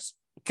through all theirs.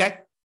 Okay?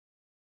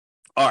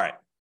 All right.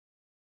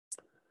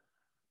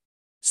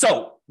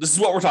 So this is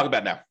what we're talking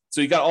about now. So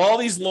you got all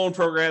these loan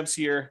programs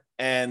here,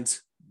 and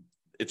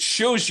it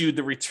shows you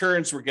the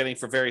returns we're getting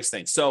for various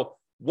things. So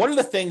one of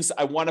the things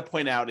I want to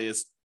point out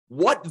is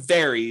what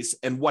varies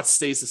and what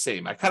stays the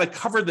same. I kind of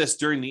covered this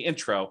during the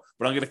intro,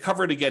 but I'm going to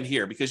cover it again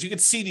here because you can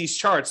see these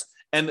charts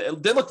and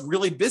they look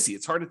really busy.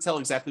 It's hard to tell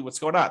exactly what's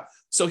going on.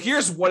 So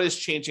here's what is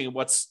changing and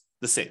what's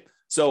the same.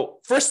 So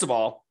first of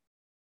all,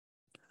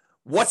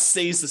 what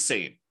stays the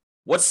same?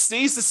 What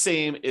stays the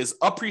same is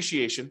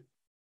appreciation.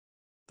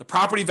 The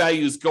property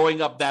value is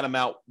going up that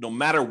amount no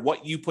matter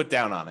what you put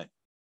down on it.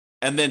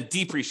 And then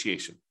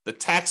depreciation. The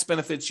tax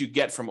benefits you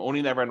get from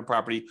owning that rental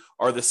property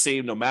are the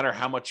same no matter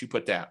how much you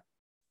put down.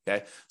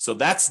 Okay, so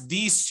that's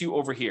these two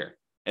over here.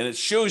 And it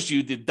shows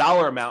you the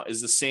dollar amount is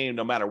the same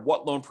no matter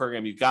what loan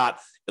program you got.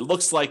 It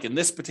looks like in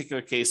this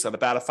particular case on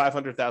about a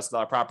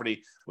 $500,000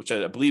 property, which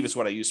I believe is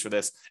what I use for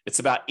this, it's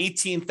about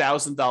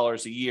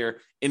 $18,000 a year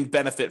in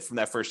benefit from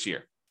that first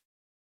year.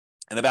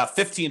 And about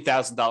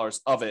 $15,000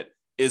 of it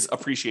is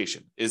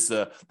appreciation, is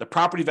the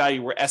property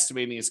value we're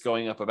estimating is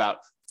going up about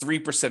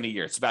 3% a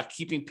year. It's about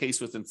keeping pace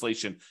with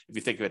inflation, if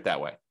you think of it that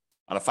way,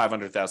 on a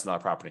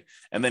 $500,000 property.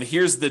 And then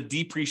here's the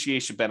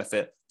depreciation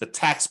benefit, the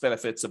tax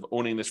benefits of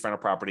owning this rental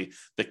property,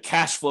 the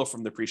cash flow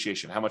from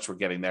depreciation, how much we're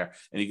getting there.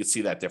 And you can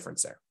see that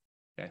difference there.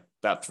 Okay,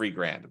 about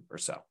 $3,000 or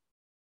so.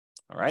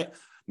 All right.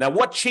 Now,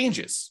 what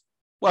changes?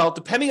 Well,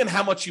 depending on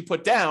how much you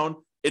put down,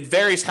 it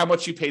varies how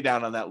much you pay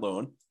down on that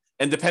loan.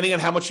 And depending on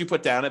how much you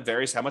put down, it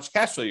varies how much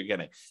cash flow you're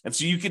getting. And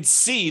so you can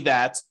see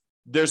that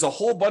there's a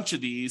whole bunch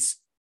of these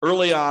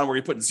early on where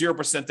you're putting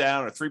 0%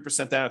 down or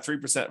 3% down or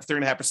 3%,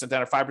 3.5%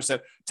 down or 5%,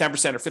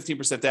 10% or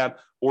 15% down,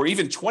 or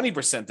even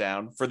 20%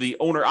 down for the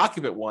owner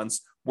occupant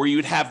ones where you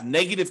would have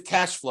negative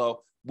cash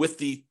flow with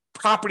the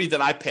property that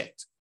I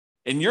picked.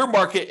 In your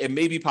market, it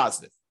may be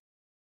positive,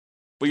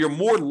 but you're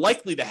more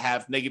likely to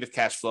have negative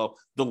cash flow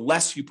the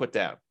less you put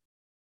down.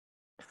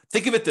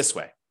 Think of it this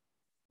way.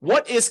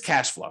 What is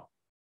cash flow?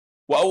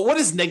 Well, what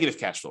is negative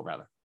cash flow,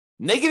 rather?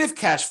 Negative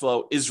cash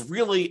flow is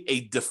really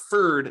a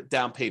deferred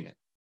down payment.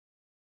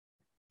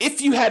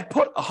 If you had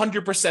put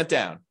 100%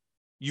 down,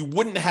 you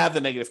wouldn't have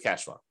the negative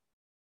cash flow,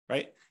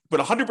 right? Put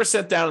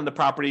 100% down in the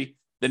property,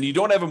 then you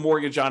don't have a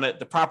mortgage on it,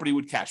 the property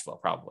would cash flow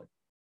probably.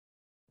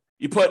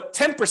 You put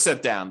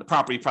 10% down, the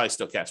property probably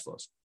still cash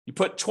flows. You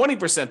put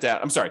 20%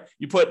 down,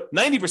 you put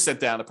 90%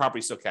 down, the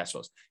property still cash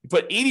flows. You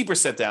put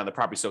 80% down, the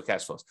property still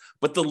cash flows.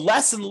 But the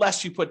less and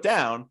less you put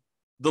down,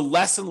 the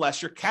less and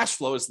less your cash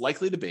flow is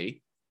likely to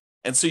be.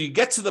 And so you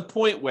get to the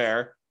point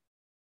where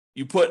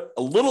you put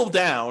a little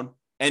down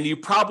and you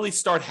probably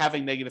start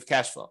having negative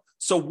cash flow.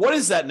 So what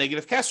is that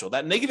negative cash flow?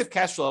 That negative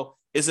cash flow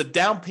is a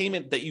down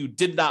payment that you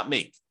did not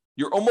make.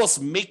 You're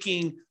almost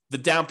making the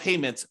down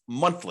payment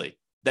monthly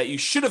that you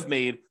should have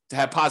made to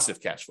have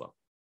positive cash flow.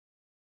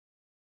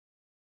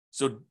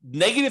 So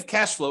negative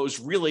cash flow is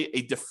really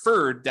a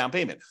deferred down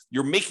payment.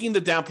 You're making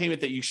the down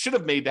payment that you should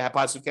have made to have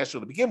positive cash flow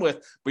to begin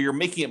with, but you're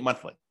making it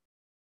monthly.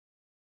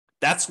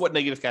 That's what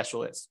negative cash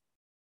flow is.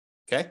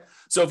 Okay.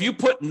 So if you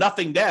put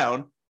nothing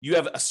down, you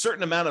have a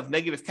certain amount of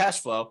negative cash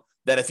flow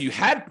that if you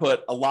had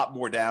put a lot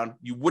more down,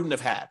 you wouldn't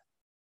have had.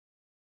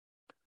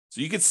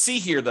 So you can see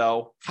here,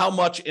 though, how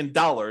much in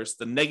dollars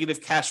the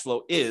negative cash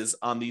flow is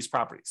on these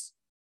properties.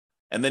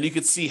 And then you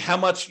can see how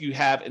much you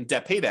have in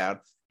debt pay down.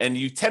 And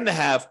you tend to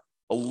have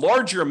a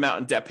larger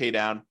amount in debt pay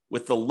down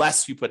with the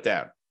less you put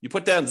down. You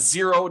put down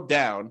zero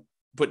down,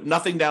 put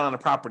nothing down on a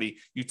property,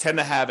 you tend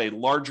to have a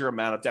larger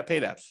amount of debt pay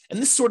down. And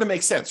this sort of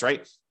makes sense,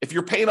 right? If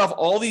you're paying off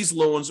all these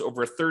loans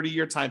over a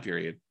 30-year time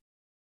period,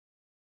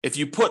 if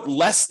you put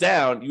less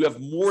down, you have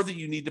more that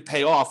you need to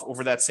pay off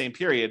over that same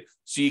period.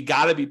 So you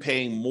got to be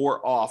paying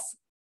more off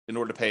in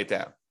order to pay it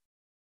down.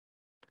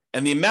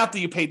 And the amount that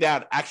you pay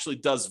down actually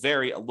does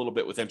vary a little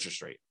bit with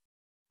interest rate.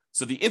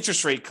 So the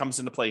interest rate comes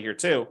into play here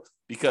too,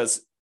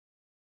 because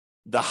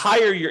the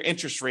higher your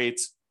interest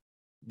rates,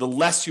 the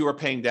less you are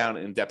paying down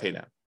in debt pay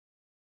down.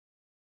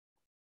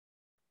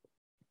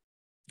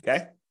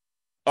 Okay.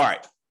 All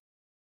right.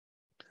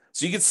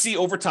 So you can see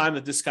over time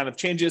that this kind of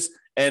changes.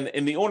 And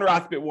in the owner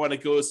occupant one,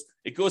 it goes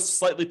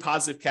slightly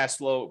positive cash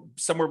flow,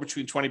 somewhere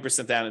between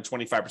 20% down and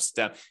 25%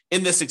 down.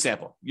 In this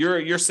example,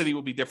 your city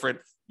will be different.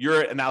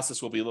 Your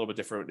analysis will be a little bit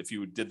different if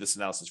you did this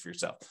analysis for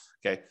yourself.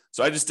 Okay.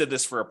 So I just did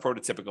this for a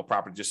prototypical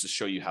property just to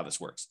show you how this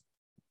works.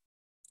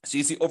 So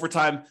you see over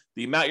time,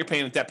 the amount you're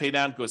paying in debt pay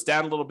down goes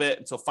down a little bit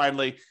until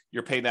finally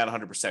you're paying down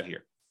 100%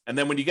 here. And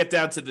then when you get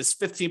down to this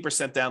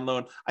 15% down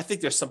loan, I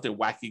think there's something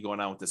wacky going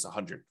on with this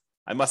 100.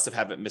 I must have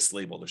had it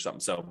mislabeled or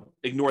something. So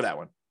ignore that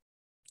one.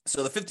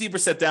 So the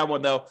 15% down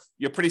one, though,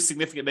 you're pretty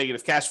significant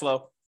negative cash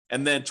flow.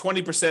 And then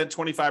 20%,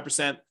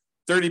 25%,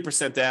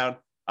 30% down.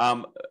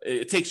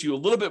 It takes you a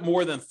little bit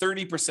more than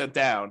 30%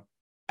 down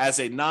as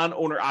a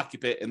non-owner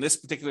occupant in this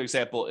particular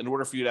example in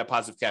order for you to have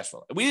positive cash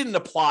flow. And we didn't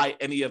apply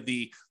any of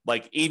the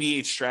like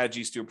 88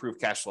 strategies to improve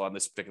cash flow on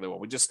this particular one.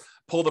 We just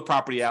pulled the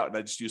property out and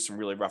I just used some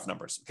really rough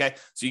numbers. Okay.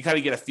 So you kind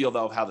of get a feel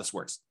though of how this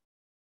works.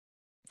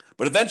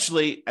 But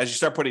eventually, as you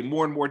start putting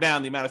more and more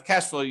down, the amount of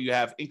cash flow you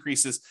have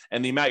increases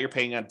and the amount you're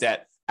paying on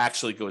debt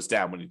actually goes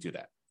down when you do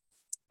that.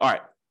 All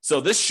right.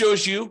 So this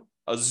shows you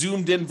a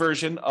zoomed in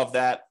version of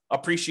that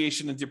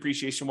appreciation and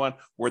depreciation one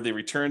where the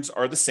returns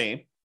are the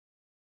same.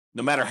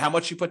 No matter how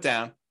much you put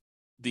down,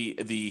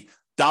 the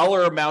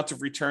dollar amount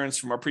of returns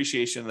from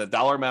appreciation and the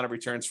dollar amount of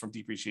returns from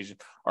depreciation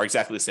are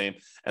exactly the same.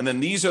 And then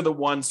these are the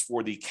ones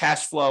for the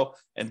cash flow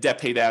and debt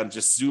pay down,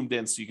 just zoomed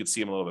in so you can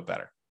see them a little bit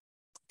better.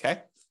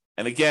 Okay.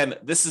 And again,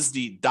 this is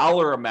the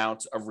dollar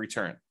amount of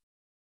return.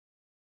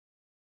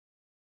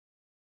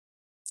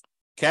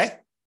 Okay.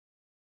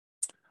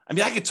 I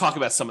mean, I could talk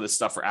about some of this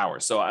stuff for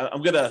hours. So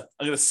I'm gonna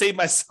save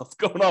myself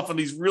going off on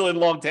these really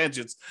long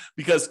tangents,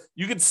 because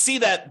you can see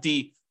that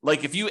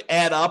like if you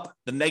add up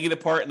the negative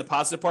part and the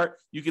positive part,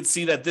 you can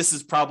see that this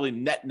is probably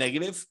net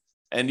negative.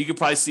 And you can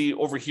probably see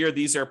over here,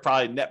 these are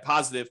probably net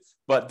positive,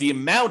 but the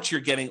amount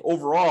you're getting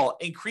overall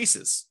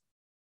increases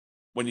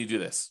when you do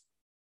this.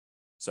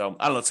 So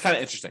I don't know, it's kind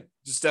of interesting.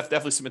 Just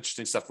definitely some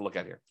interesting stuff to look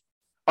at here.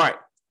 All right.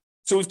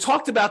 So we've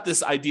talked about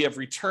this idea of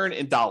return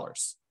in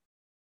dollars.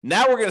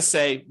 Now we're going to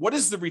say, what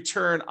is the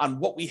return on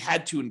what we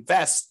had to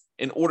invest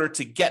in order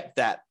to get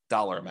that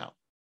dollar amount,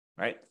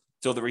 right?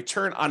 So the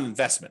return on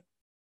investment.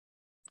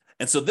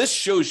 And so this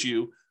shows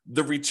you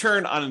the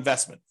return on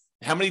investment.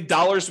 How many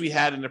dollars we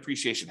had in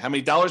appreciation, how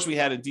many dollars we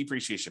had in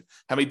depreciation,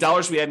 how many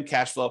dollars we had in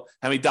cash flow,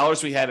 how many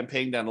dollars we had in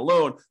paying down a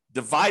loan,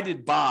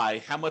 divided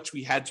by how much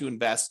we had to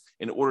invest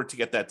in order to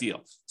get that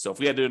deal. So if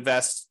we had to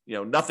invest,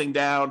 nothing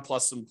down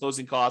plus some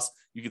closing costs,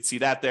 you could see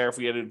that there. If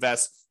we had to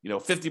invest,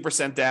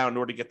 50% down in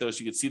order to get those,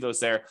 you could see those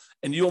there.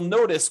 And you'll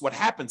notice what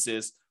happens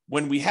is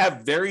when we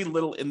have very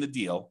little in the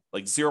deal,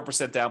 like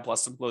 0% down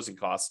plus some closing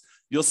costs,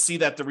 you'll see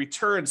that the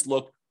returns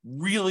look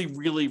really,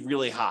 really,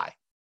 really high,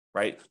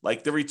 right?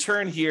 Like the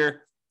return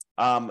here,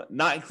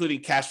 not including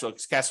cash flow,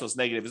 because cash flow is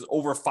negative, is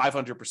over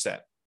 500%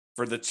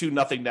 for the two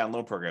nothing down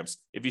loan programs.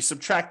 If you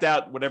subtract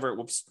out whatever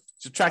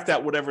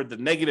the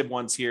negative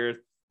ones here,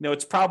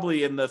 it's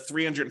probably in the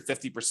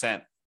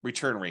 350%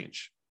 return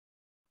range.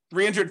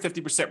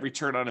 350%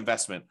 return on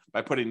investment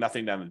by putting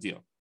nothing down the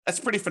deal. That's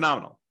pretty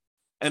phenomenal.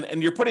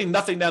 And you're putting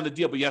nothing down the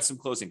deal, but you have some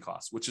closing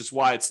costs, which is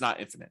why it's not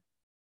infinite.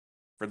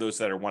 For those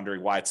that are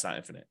wondering why it's not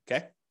infinite,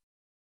 okay?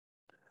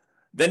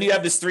 Then you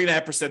have this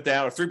 3.5%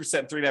 down, or 3%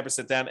 and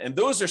 3.5% down, and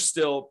those are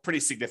still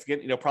pretty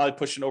significant, probably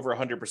pushing over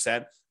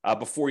 100%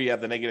 before you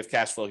have the negative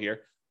cash flow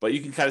here. But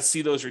you can kind of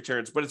see those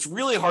returns, but it's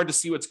really hard to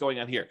see what's going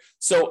on here.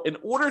 So in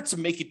order to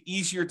make it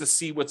easier to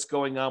see what's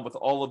going on with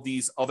all of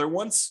these other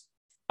ones,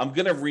 I'm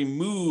going to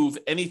remove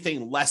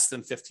anything less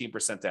than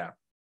 15% down.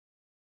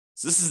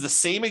 So this is the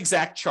same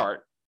exact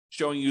chart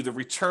showing you the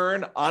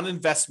return on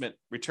investment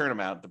return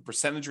amount, the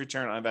percentage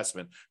return on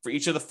investment for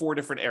each of the four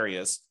different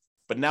areas.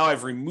 But now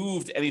I've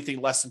removed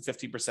anything less than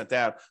 15%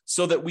 down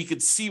so that we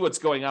could see what's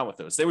going on with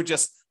those. They were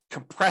just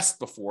compressed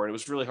before, and it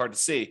was really hard to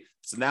see.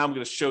 So now I'm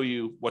going to show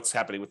you what's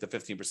happening with the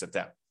 15%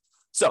 down.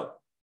 So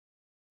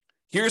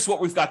here's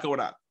what we've got going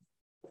on.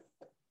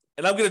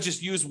 And I'm going to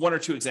just use one or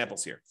two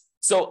examples here.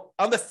 So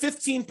on the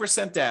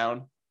 15%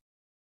 down,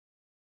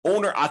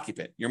 owner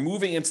occupant, you're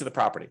moving into the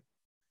property.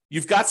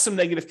 You've got some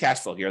negative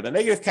cash flow here. The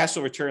negative cash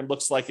flow return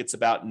looks like it's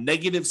about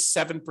negative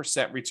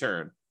 7%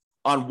 return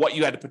on what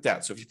you had to put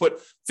down. So if you put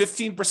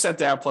 15%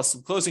 down plus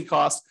some closing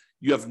costs,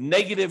 you have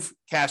negative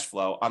cash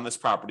flow on this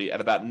property at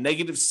about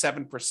negative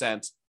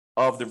 7%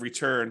 of the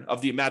return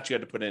of the amount you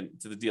had to put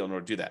into the deal in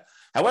order to do that.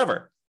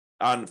 However,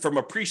 from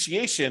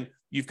appreciation,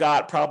 you've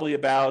got probably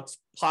about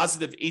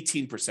positive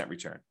 18%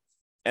 return.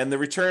 And the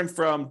return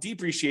from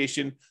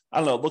depreciation, I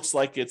don't know, it looks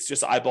like it's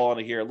just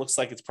eyeballing it here. It looks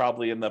like it's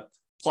probably in the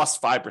plus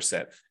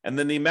 5%. And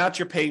then the amount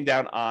you're paying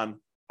down on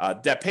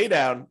debt pay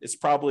down is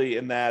probably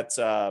in that,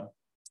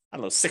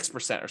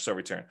 6% or so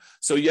return.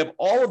 So you have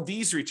all of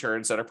these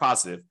returns that are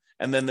positive,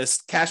 and then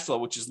this cash flow,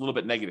 which is a little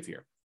bit negative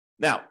here.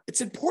 Now,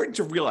 it's important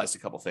to realize a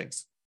couple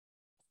things.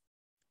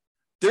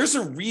 There's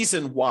a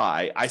reason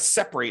why I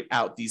separate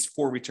out these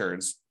four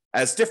returns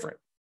as different,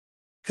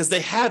 because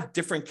they have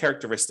different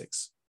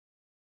characteristics.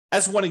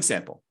 As one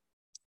example,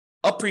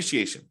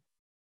 appreciation.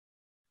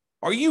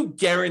 Are you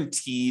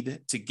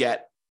guaranteed to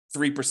get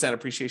 3%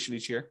 appreciation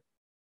each year?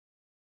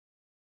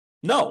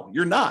 No,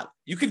 you're not.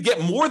 You could get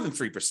more than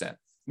 3%.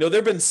 There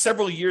have been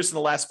several years in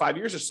the last 5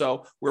 years or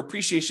so where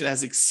appreciation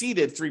has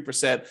exceeded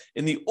 3%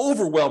 in the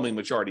overwhelming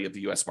majority of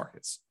the US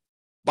markets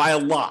by a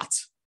lot,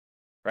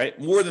 right?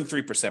 More than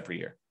 3% per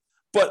year.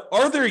 But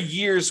are there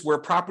years where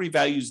property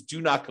values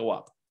do not go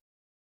up?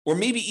 Or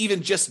maybe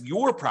even just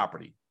your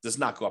property does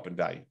not go up in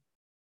value?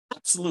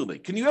 Absolutely.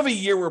 Can you have a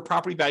year where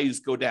property values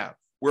go down,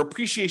 where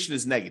appreciation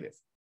is negative?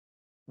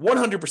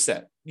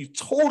 100%. You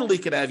totally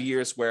can have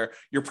years where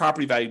your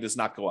property value does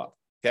not go up.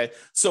 Okay.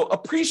 So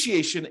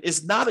appreciation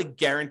is not a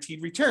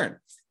guaranteed return.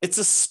 It's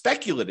a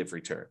speculative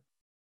return,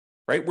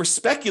 right? We're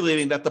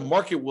speculating that the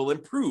market will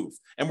improve,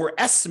 and we're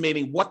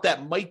estimating what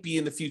that might be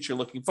in the future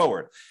looking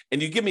forward.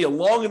 And you give me a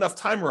long enough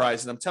time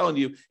horizon, I'm telling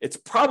you, it's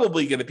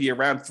probably going to be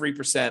around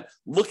 3%,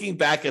 looking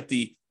back at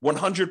the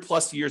 100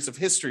 plus years of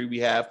history we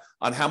have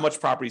on how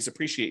much properties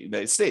appreciate in the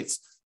United States.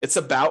 It's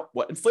about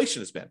what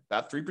inflation has been,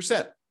 about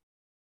 3%.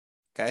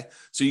 Okay.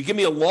 So you give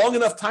me a long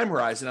enough time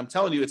horizon, I'm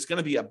telling you, it's going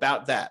to be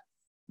about that.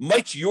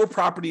 Might your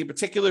property in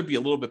particular be a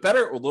little bit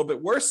better or a little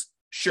bit worse?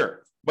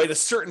 Sure. Might a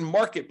certain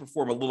market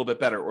perform a little bit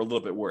better or a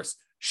little bit worse?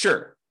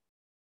 Sure.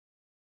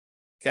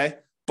 Okay.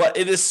 but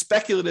it is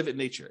speculative in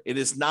nature. It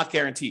is not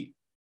guaranteed.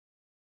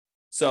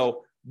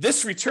 So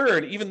this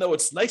return, even though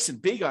it's nice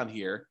and big on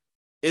here,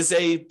 is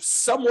a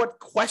somewhat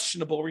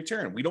questionable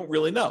return. We don't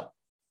really know.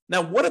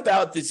 Now, what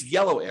about this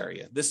yellow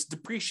area, this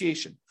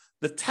depreciation,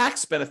 the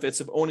tax benefits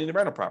of owning the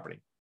rental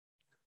property?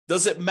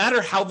 Does it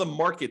matter how the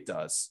market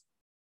does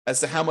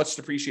as to how much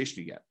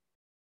depreciation you get?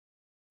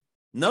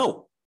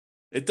 No,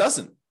 it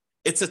doesn't.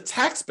 It's a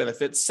tax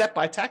benefit set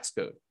by tax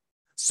code.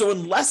 So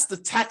unless the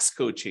tax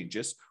code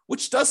changes,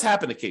 which does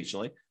happen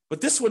occasionally,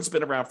 but this one's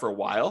been around for a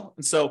while.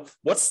 And so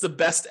what's the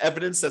best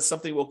evidence that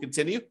something will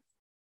continue?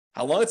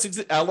 How long it's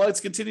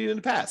continued in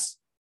the past.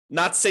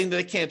 Not saying that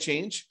it can't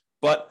change,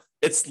 but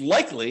it's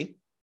likely,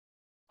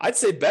 I'd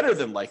say better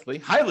than likely,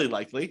 highly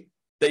likely,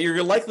 that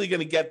you're likely going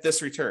to get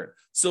this return.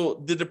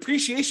 So the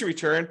depreciation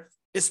return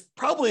is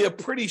probably a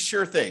pretty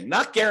sure thing.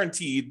 Not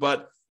guaranteed,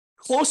 but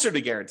closer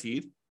to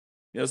guaranteed.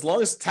 As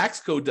long as tax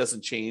code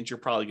doesn't change, you're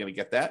probably going to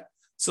get that.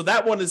 So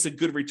that one is a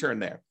good return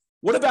there.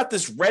 What about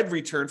this red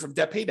return from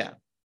debt paydown?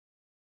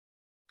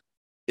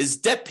 Is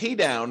debt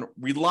paydown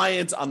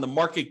reliant on the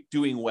market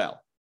doing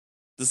well?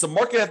 Does the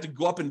market have to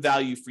go up in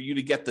value for you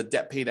to get the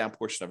debt paydown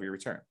portion of your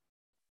return?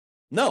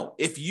 No.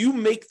 If you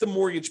make the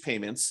mortgage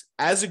payments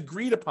as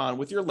agreed upon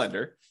with your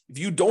lender, if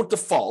you don't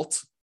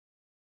default,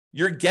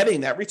 you're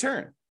getting that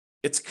return.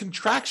 It's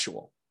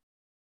contractual.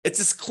 It's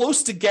as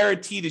close to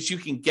guaranteed as you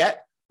can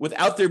get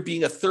without there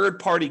being a third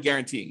party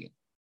guaranteeing it,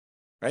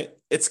 right?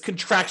 It's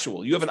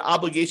contractual. You have an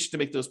obligation to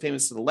make those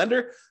payments to the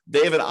lender.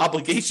 They have an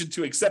obligation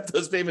to accept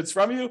those payments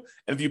from you.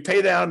 And if you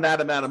pay down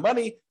that amount of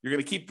money, you're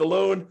going to keep the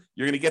loan.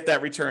 You're going to get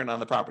that return on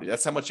the property.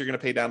 That's how much you're going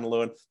to pay down the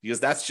loan, because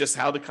that's just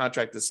how the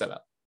contract is set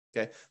up.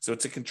 Okay. So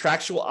it's a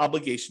contractual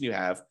obligation you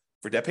have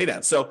for debt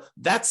paydown. So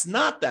that's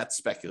not that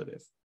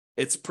speculative.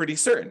 It's pretty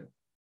certain.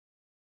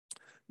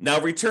 Now,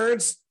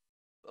 returns,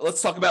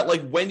 let's talk about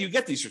like when you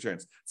get these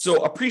returns.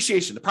 So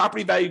appreciation, the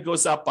property value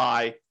goes up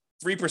by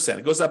 3%.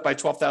 It goes up by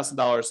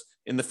 $12,000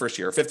 in the first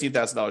year, or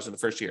 $15,000 in the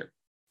first year.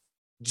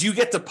 Do you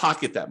get to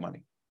pocket that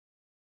money?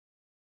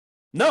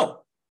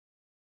 No.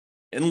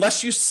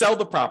 Unless you sell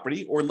the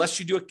property or unless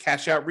you do a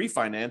cash out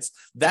refinance,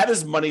 that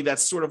is money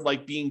that's sort of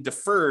like being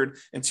deferred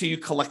until you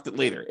collect it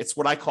later. It's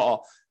what I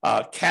call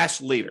cash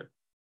later.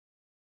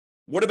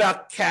 What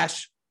about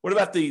cash? What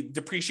about the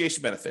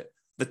depreciation benefit?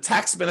 The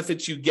tax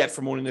benefits you get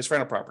from owning this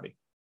rental property.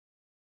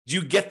 Do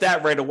you get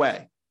that right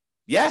away?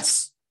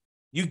 Yes,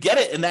 you get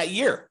it in that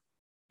year.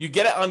 You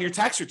get it on your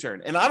tax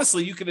return. And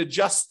honestly, you can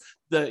adjust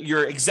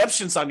your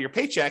exemptions on your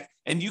paycheck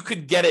and you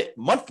could get it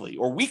monthly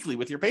or weekly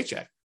with your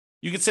paycheck.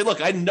 You could say, look,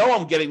 I know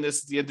I'm getting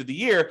this at the end of the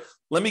year.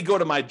 Let me go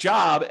to my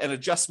job and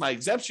adjust my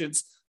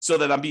exemptions so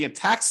that I'm being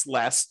taxed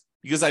less,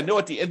 because I know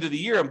at the end of the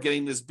year, I'm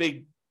getting this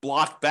big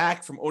block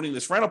back from owning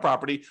this rental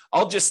property.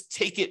 I'll just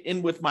take it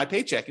in with my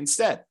paycheck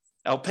instead.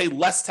 I'll pay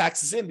less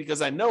taxes in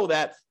because I know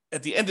that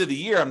at the end of the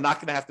year, I'm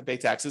not going to have to pay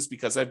taxes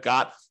because I've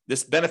got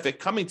this benefit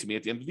coming to me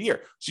at the end of the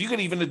year. So you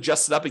can even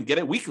adjust it up and get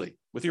it weekly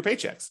with your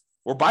paychecks,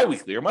 or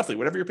biweekly or monthly,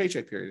 whatever your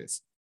paycheck period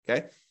is.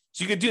 Okay.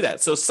 So you can do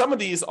that. So some of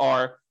these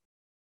are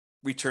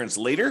returns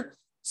later.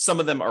 Some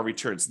of them are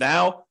returns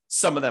now.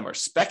 Some of them are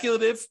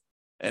speculative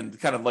and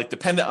kind of like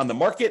dependent on the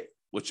market,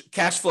 which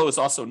cash flow is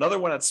also another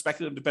one that's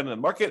speculative, dependent on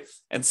the market.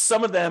 And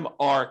some of them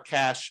are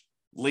cash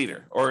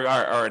later, or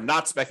are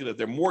not speculative.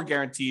 They're more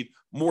guaranteed,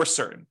 more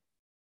certain.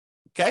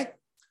 Okay.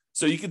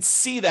 So you can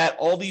see that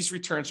all these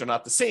returns are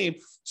not the same.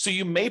 So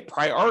you may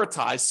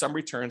prioritize some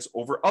returns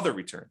over other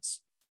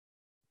returns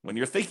when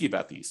you're thinking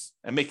about these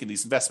and making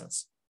these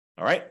investments.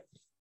 All right.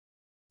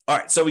 All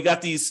right. So we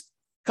got these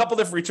couple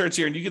different returns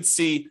here, and you can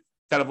see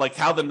kind of like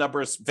how the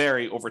numbers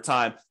vary over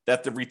time,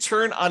 that the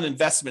return on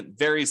investment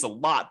varies a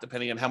lot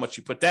depending on how much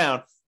you put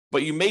down,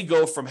 but you may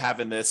go from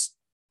having this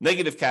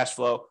negative cash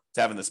flow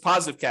to having this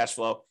positive cash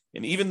flow.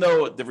 And even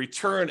though the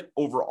return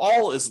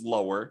overall is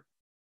lower,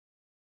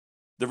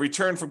 the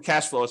return from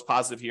cash flow is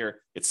positive here,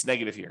 it's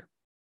negative here,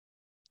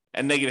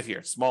 and negative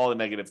here, small and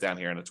negative down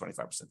here, and a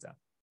 25% down.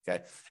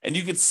 Okay. And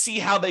you can see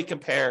how they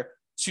compare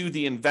to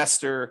the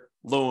investor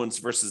loans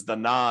versus the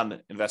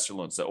non-investor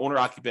loans, the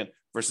owner-occupant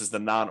versus the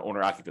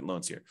non-owner occupant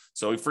loans here.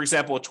 So for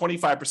example, a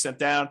 25%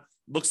 down,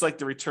 looks like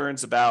the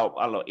return's about,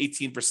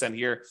 18%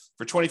 here.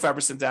 For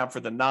 25% down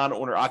for the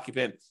non-owner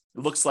occupant, it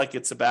looks like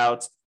it's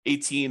about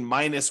 18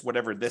 minus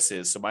whatever this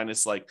is. So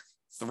minus like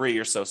 3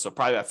 or so. So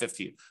probably about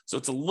 15. So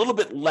it's a little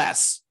bit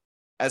less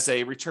as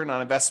a return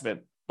on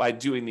investment by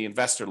doing the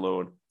investor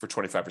loan for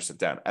 25%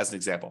 down as an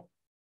example.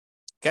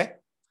 Okay.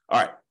 All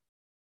right.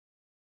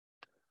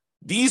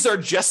 These are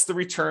just the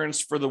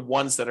returns for the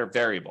ones that are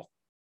variable.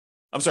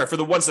 For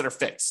the ones that are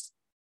fixed.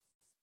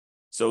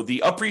 So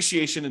the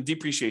appreciation and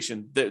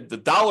depreciation, the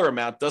dollar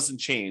amount doesn't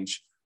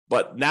change,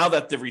 but now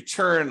that the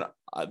return,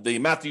 the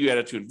amount that you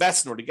had to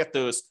invest in order to get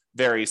those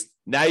varies,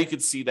 now you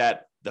can see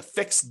that the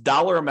fixed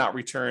dollar amount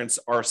returns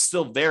are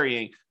still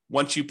varying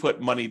once you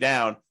put money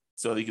down,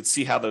 so that you can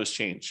see how those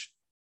change,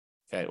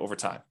 okay, over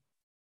time.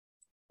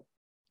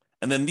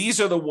 And then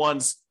these are the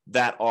ones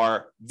that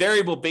are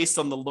variable based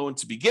on the loan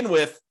to begin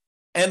with,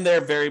 and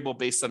they're variable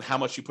based on how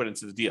much you put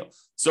into the deal.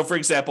 So for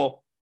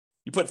example,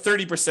 You put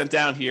 30%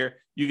 down here,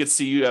 you can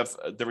see you have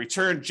the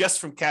return just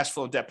from cash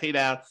flow and debt pay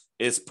down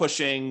is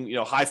pushing,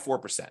 high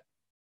 4%.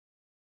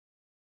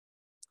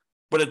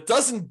 But it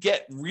doesn't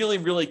get really,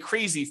 really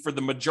crazy for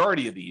the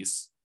majority of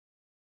these,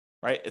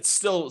 right? It's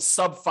still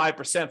sub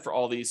 5% for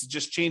all these. It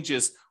just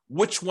changes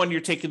which one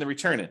you're taking the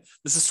return in.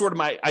 This is sort of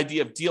my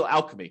idea of deal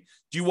alchemy.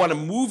 Do you want to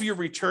move your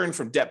return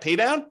from debt pay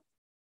down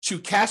to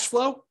cash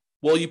flow?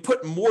 Well, you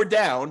put more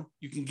down,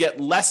 you can get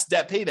less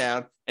debt pay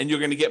down, and you're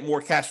going to get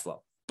more cash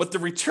flow. But the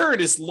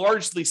return is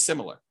largely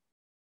similar,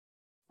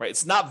 right?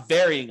 It's not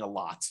varying a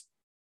lot,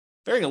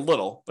 varying a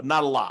little, but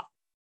not a lot.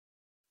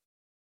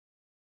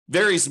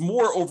 Varies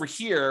more over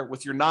here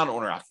with your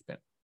non-owner occupant.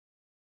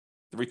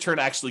 The return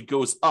actually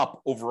goes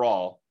up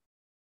overall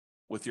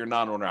with your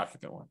non-owner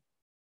occupant one.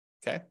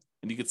 Okay.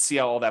 And you can see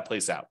how all that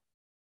plays out.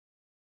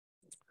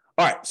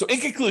 All right. So in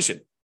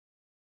conclusion,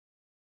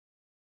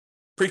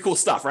 pretty cool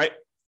stuff, right?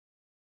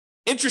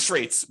 Interest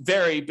rates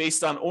vary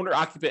based on owner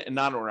occupant and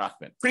non-owner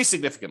occupant pretty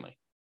significantly.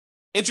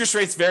 Interest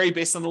rates vary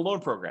based on the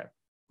loan program,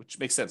 which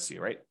makes sense to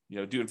you, right?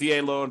 Doing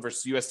VA loan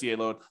versus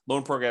USDA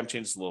loan program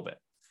changes a little bit.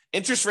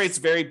 Interest rates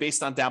vary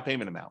based on down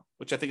payment amount,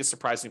 which I think is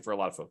surprising for a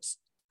lot of folks.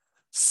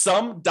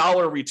 Some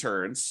dollar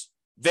returns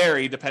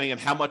vary depending on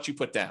how much you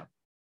put down.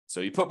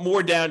 So you put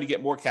more down, you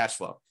get more cash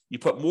flow. You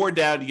put more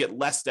down, you get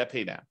less debt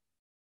pay down.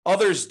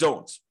 Others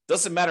don't.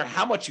 Doesn't matter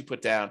how much you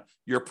put down,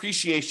 your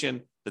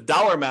appreciation, the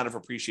dollar amount of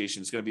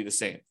appreciation is going to be the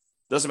same.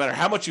 Doesn't matter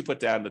how much you put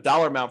down, the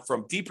dollar amount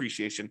from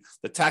depreciation,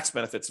 the tax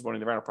benefits of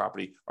owning the rental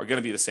property are going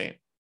to be the same.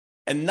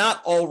 And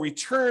not all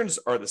returns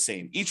are the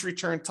same. Each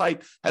return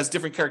type has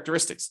different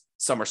characteristics.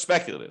 Some are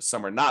speculative,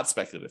 some are not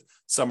speculative.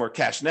 Some are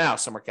cash now,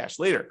 some are cash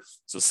later.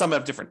 So some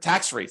have different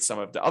tax rates, some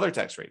have the other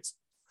tax rates.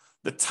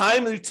 The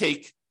time you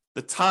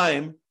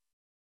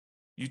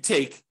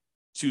take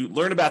to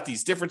learn about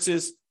these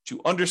differences, to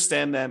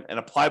understand them and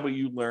apply what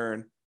you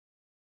learn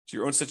to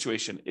your own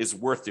situation is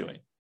worth doing.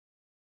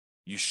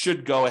 You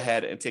should go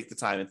ahead and take the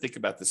time and think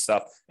about this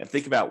stuff and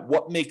think about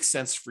what makes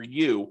sense for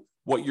you,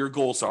 what your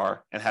goals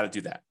are, and how to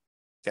do that.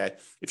 Okay.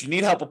 If you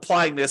need help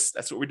applying this,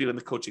 that's what we're doing in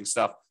the coaching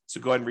stuff. So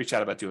go ahead and reach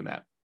out about doing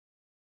that.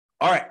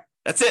 All right.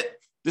 That's it.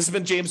 This has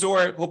been James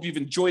Orr. Hope you've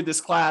enjoyed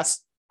this class.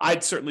 I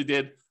certainly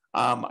did.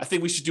 I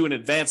think we should do an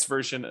advanced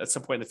version at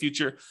some point in the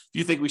future. If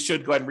you think we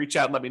should, go ahead and reach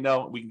out and let me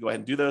know. We can go ahead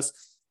and do those.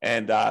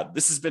 And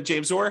this has been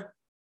James Orr.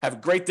 Have a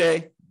great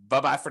day.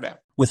 Bye-bye for now.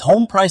 With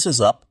home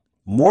prices up,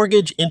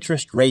 mortgage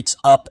interest rates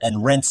up,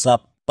 and rents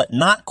up, but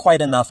not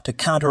quite enough to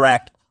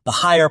counteract the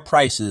higher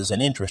prices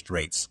and interest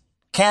rates,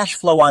 cash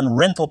flow on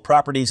rental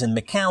properties in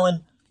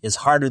McAllen is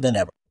harder than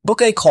ever.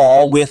 Book a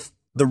call with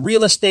the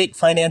Real Estate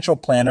Financial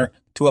Planner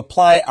to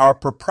apply our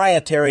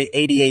proprietary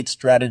 88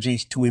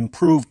 strategies to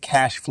improve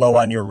cash flow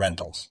on your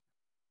rentals.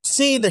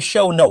 See the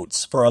show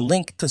notes for a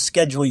link to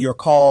schedule your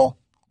call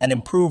and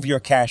improve your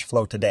cash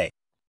flow today.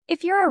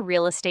 If you're a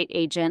real estate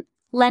agent,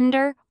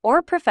 lender,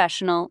 or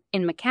professional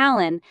in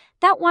McAllen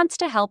that wants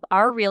to help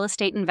our real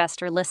estate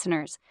investor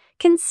listeners,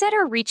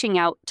 consider reaching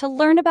out to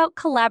learn about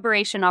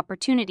collaboration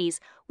opportunities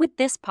with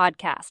this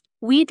podcast.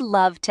 We'd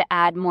love to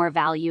add more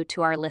value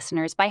to our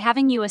listeners by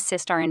having you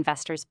assist our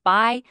investors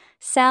buy,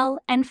 sell,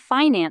 and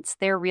finance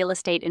their real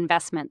estate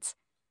investments.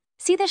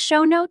 See the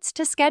show notes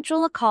to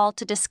schedule a call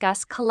to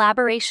discuss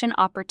collaboration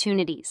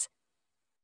opportunities.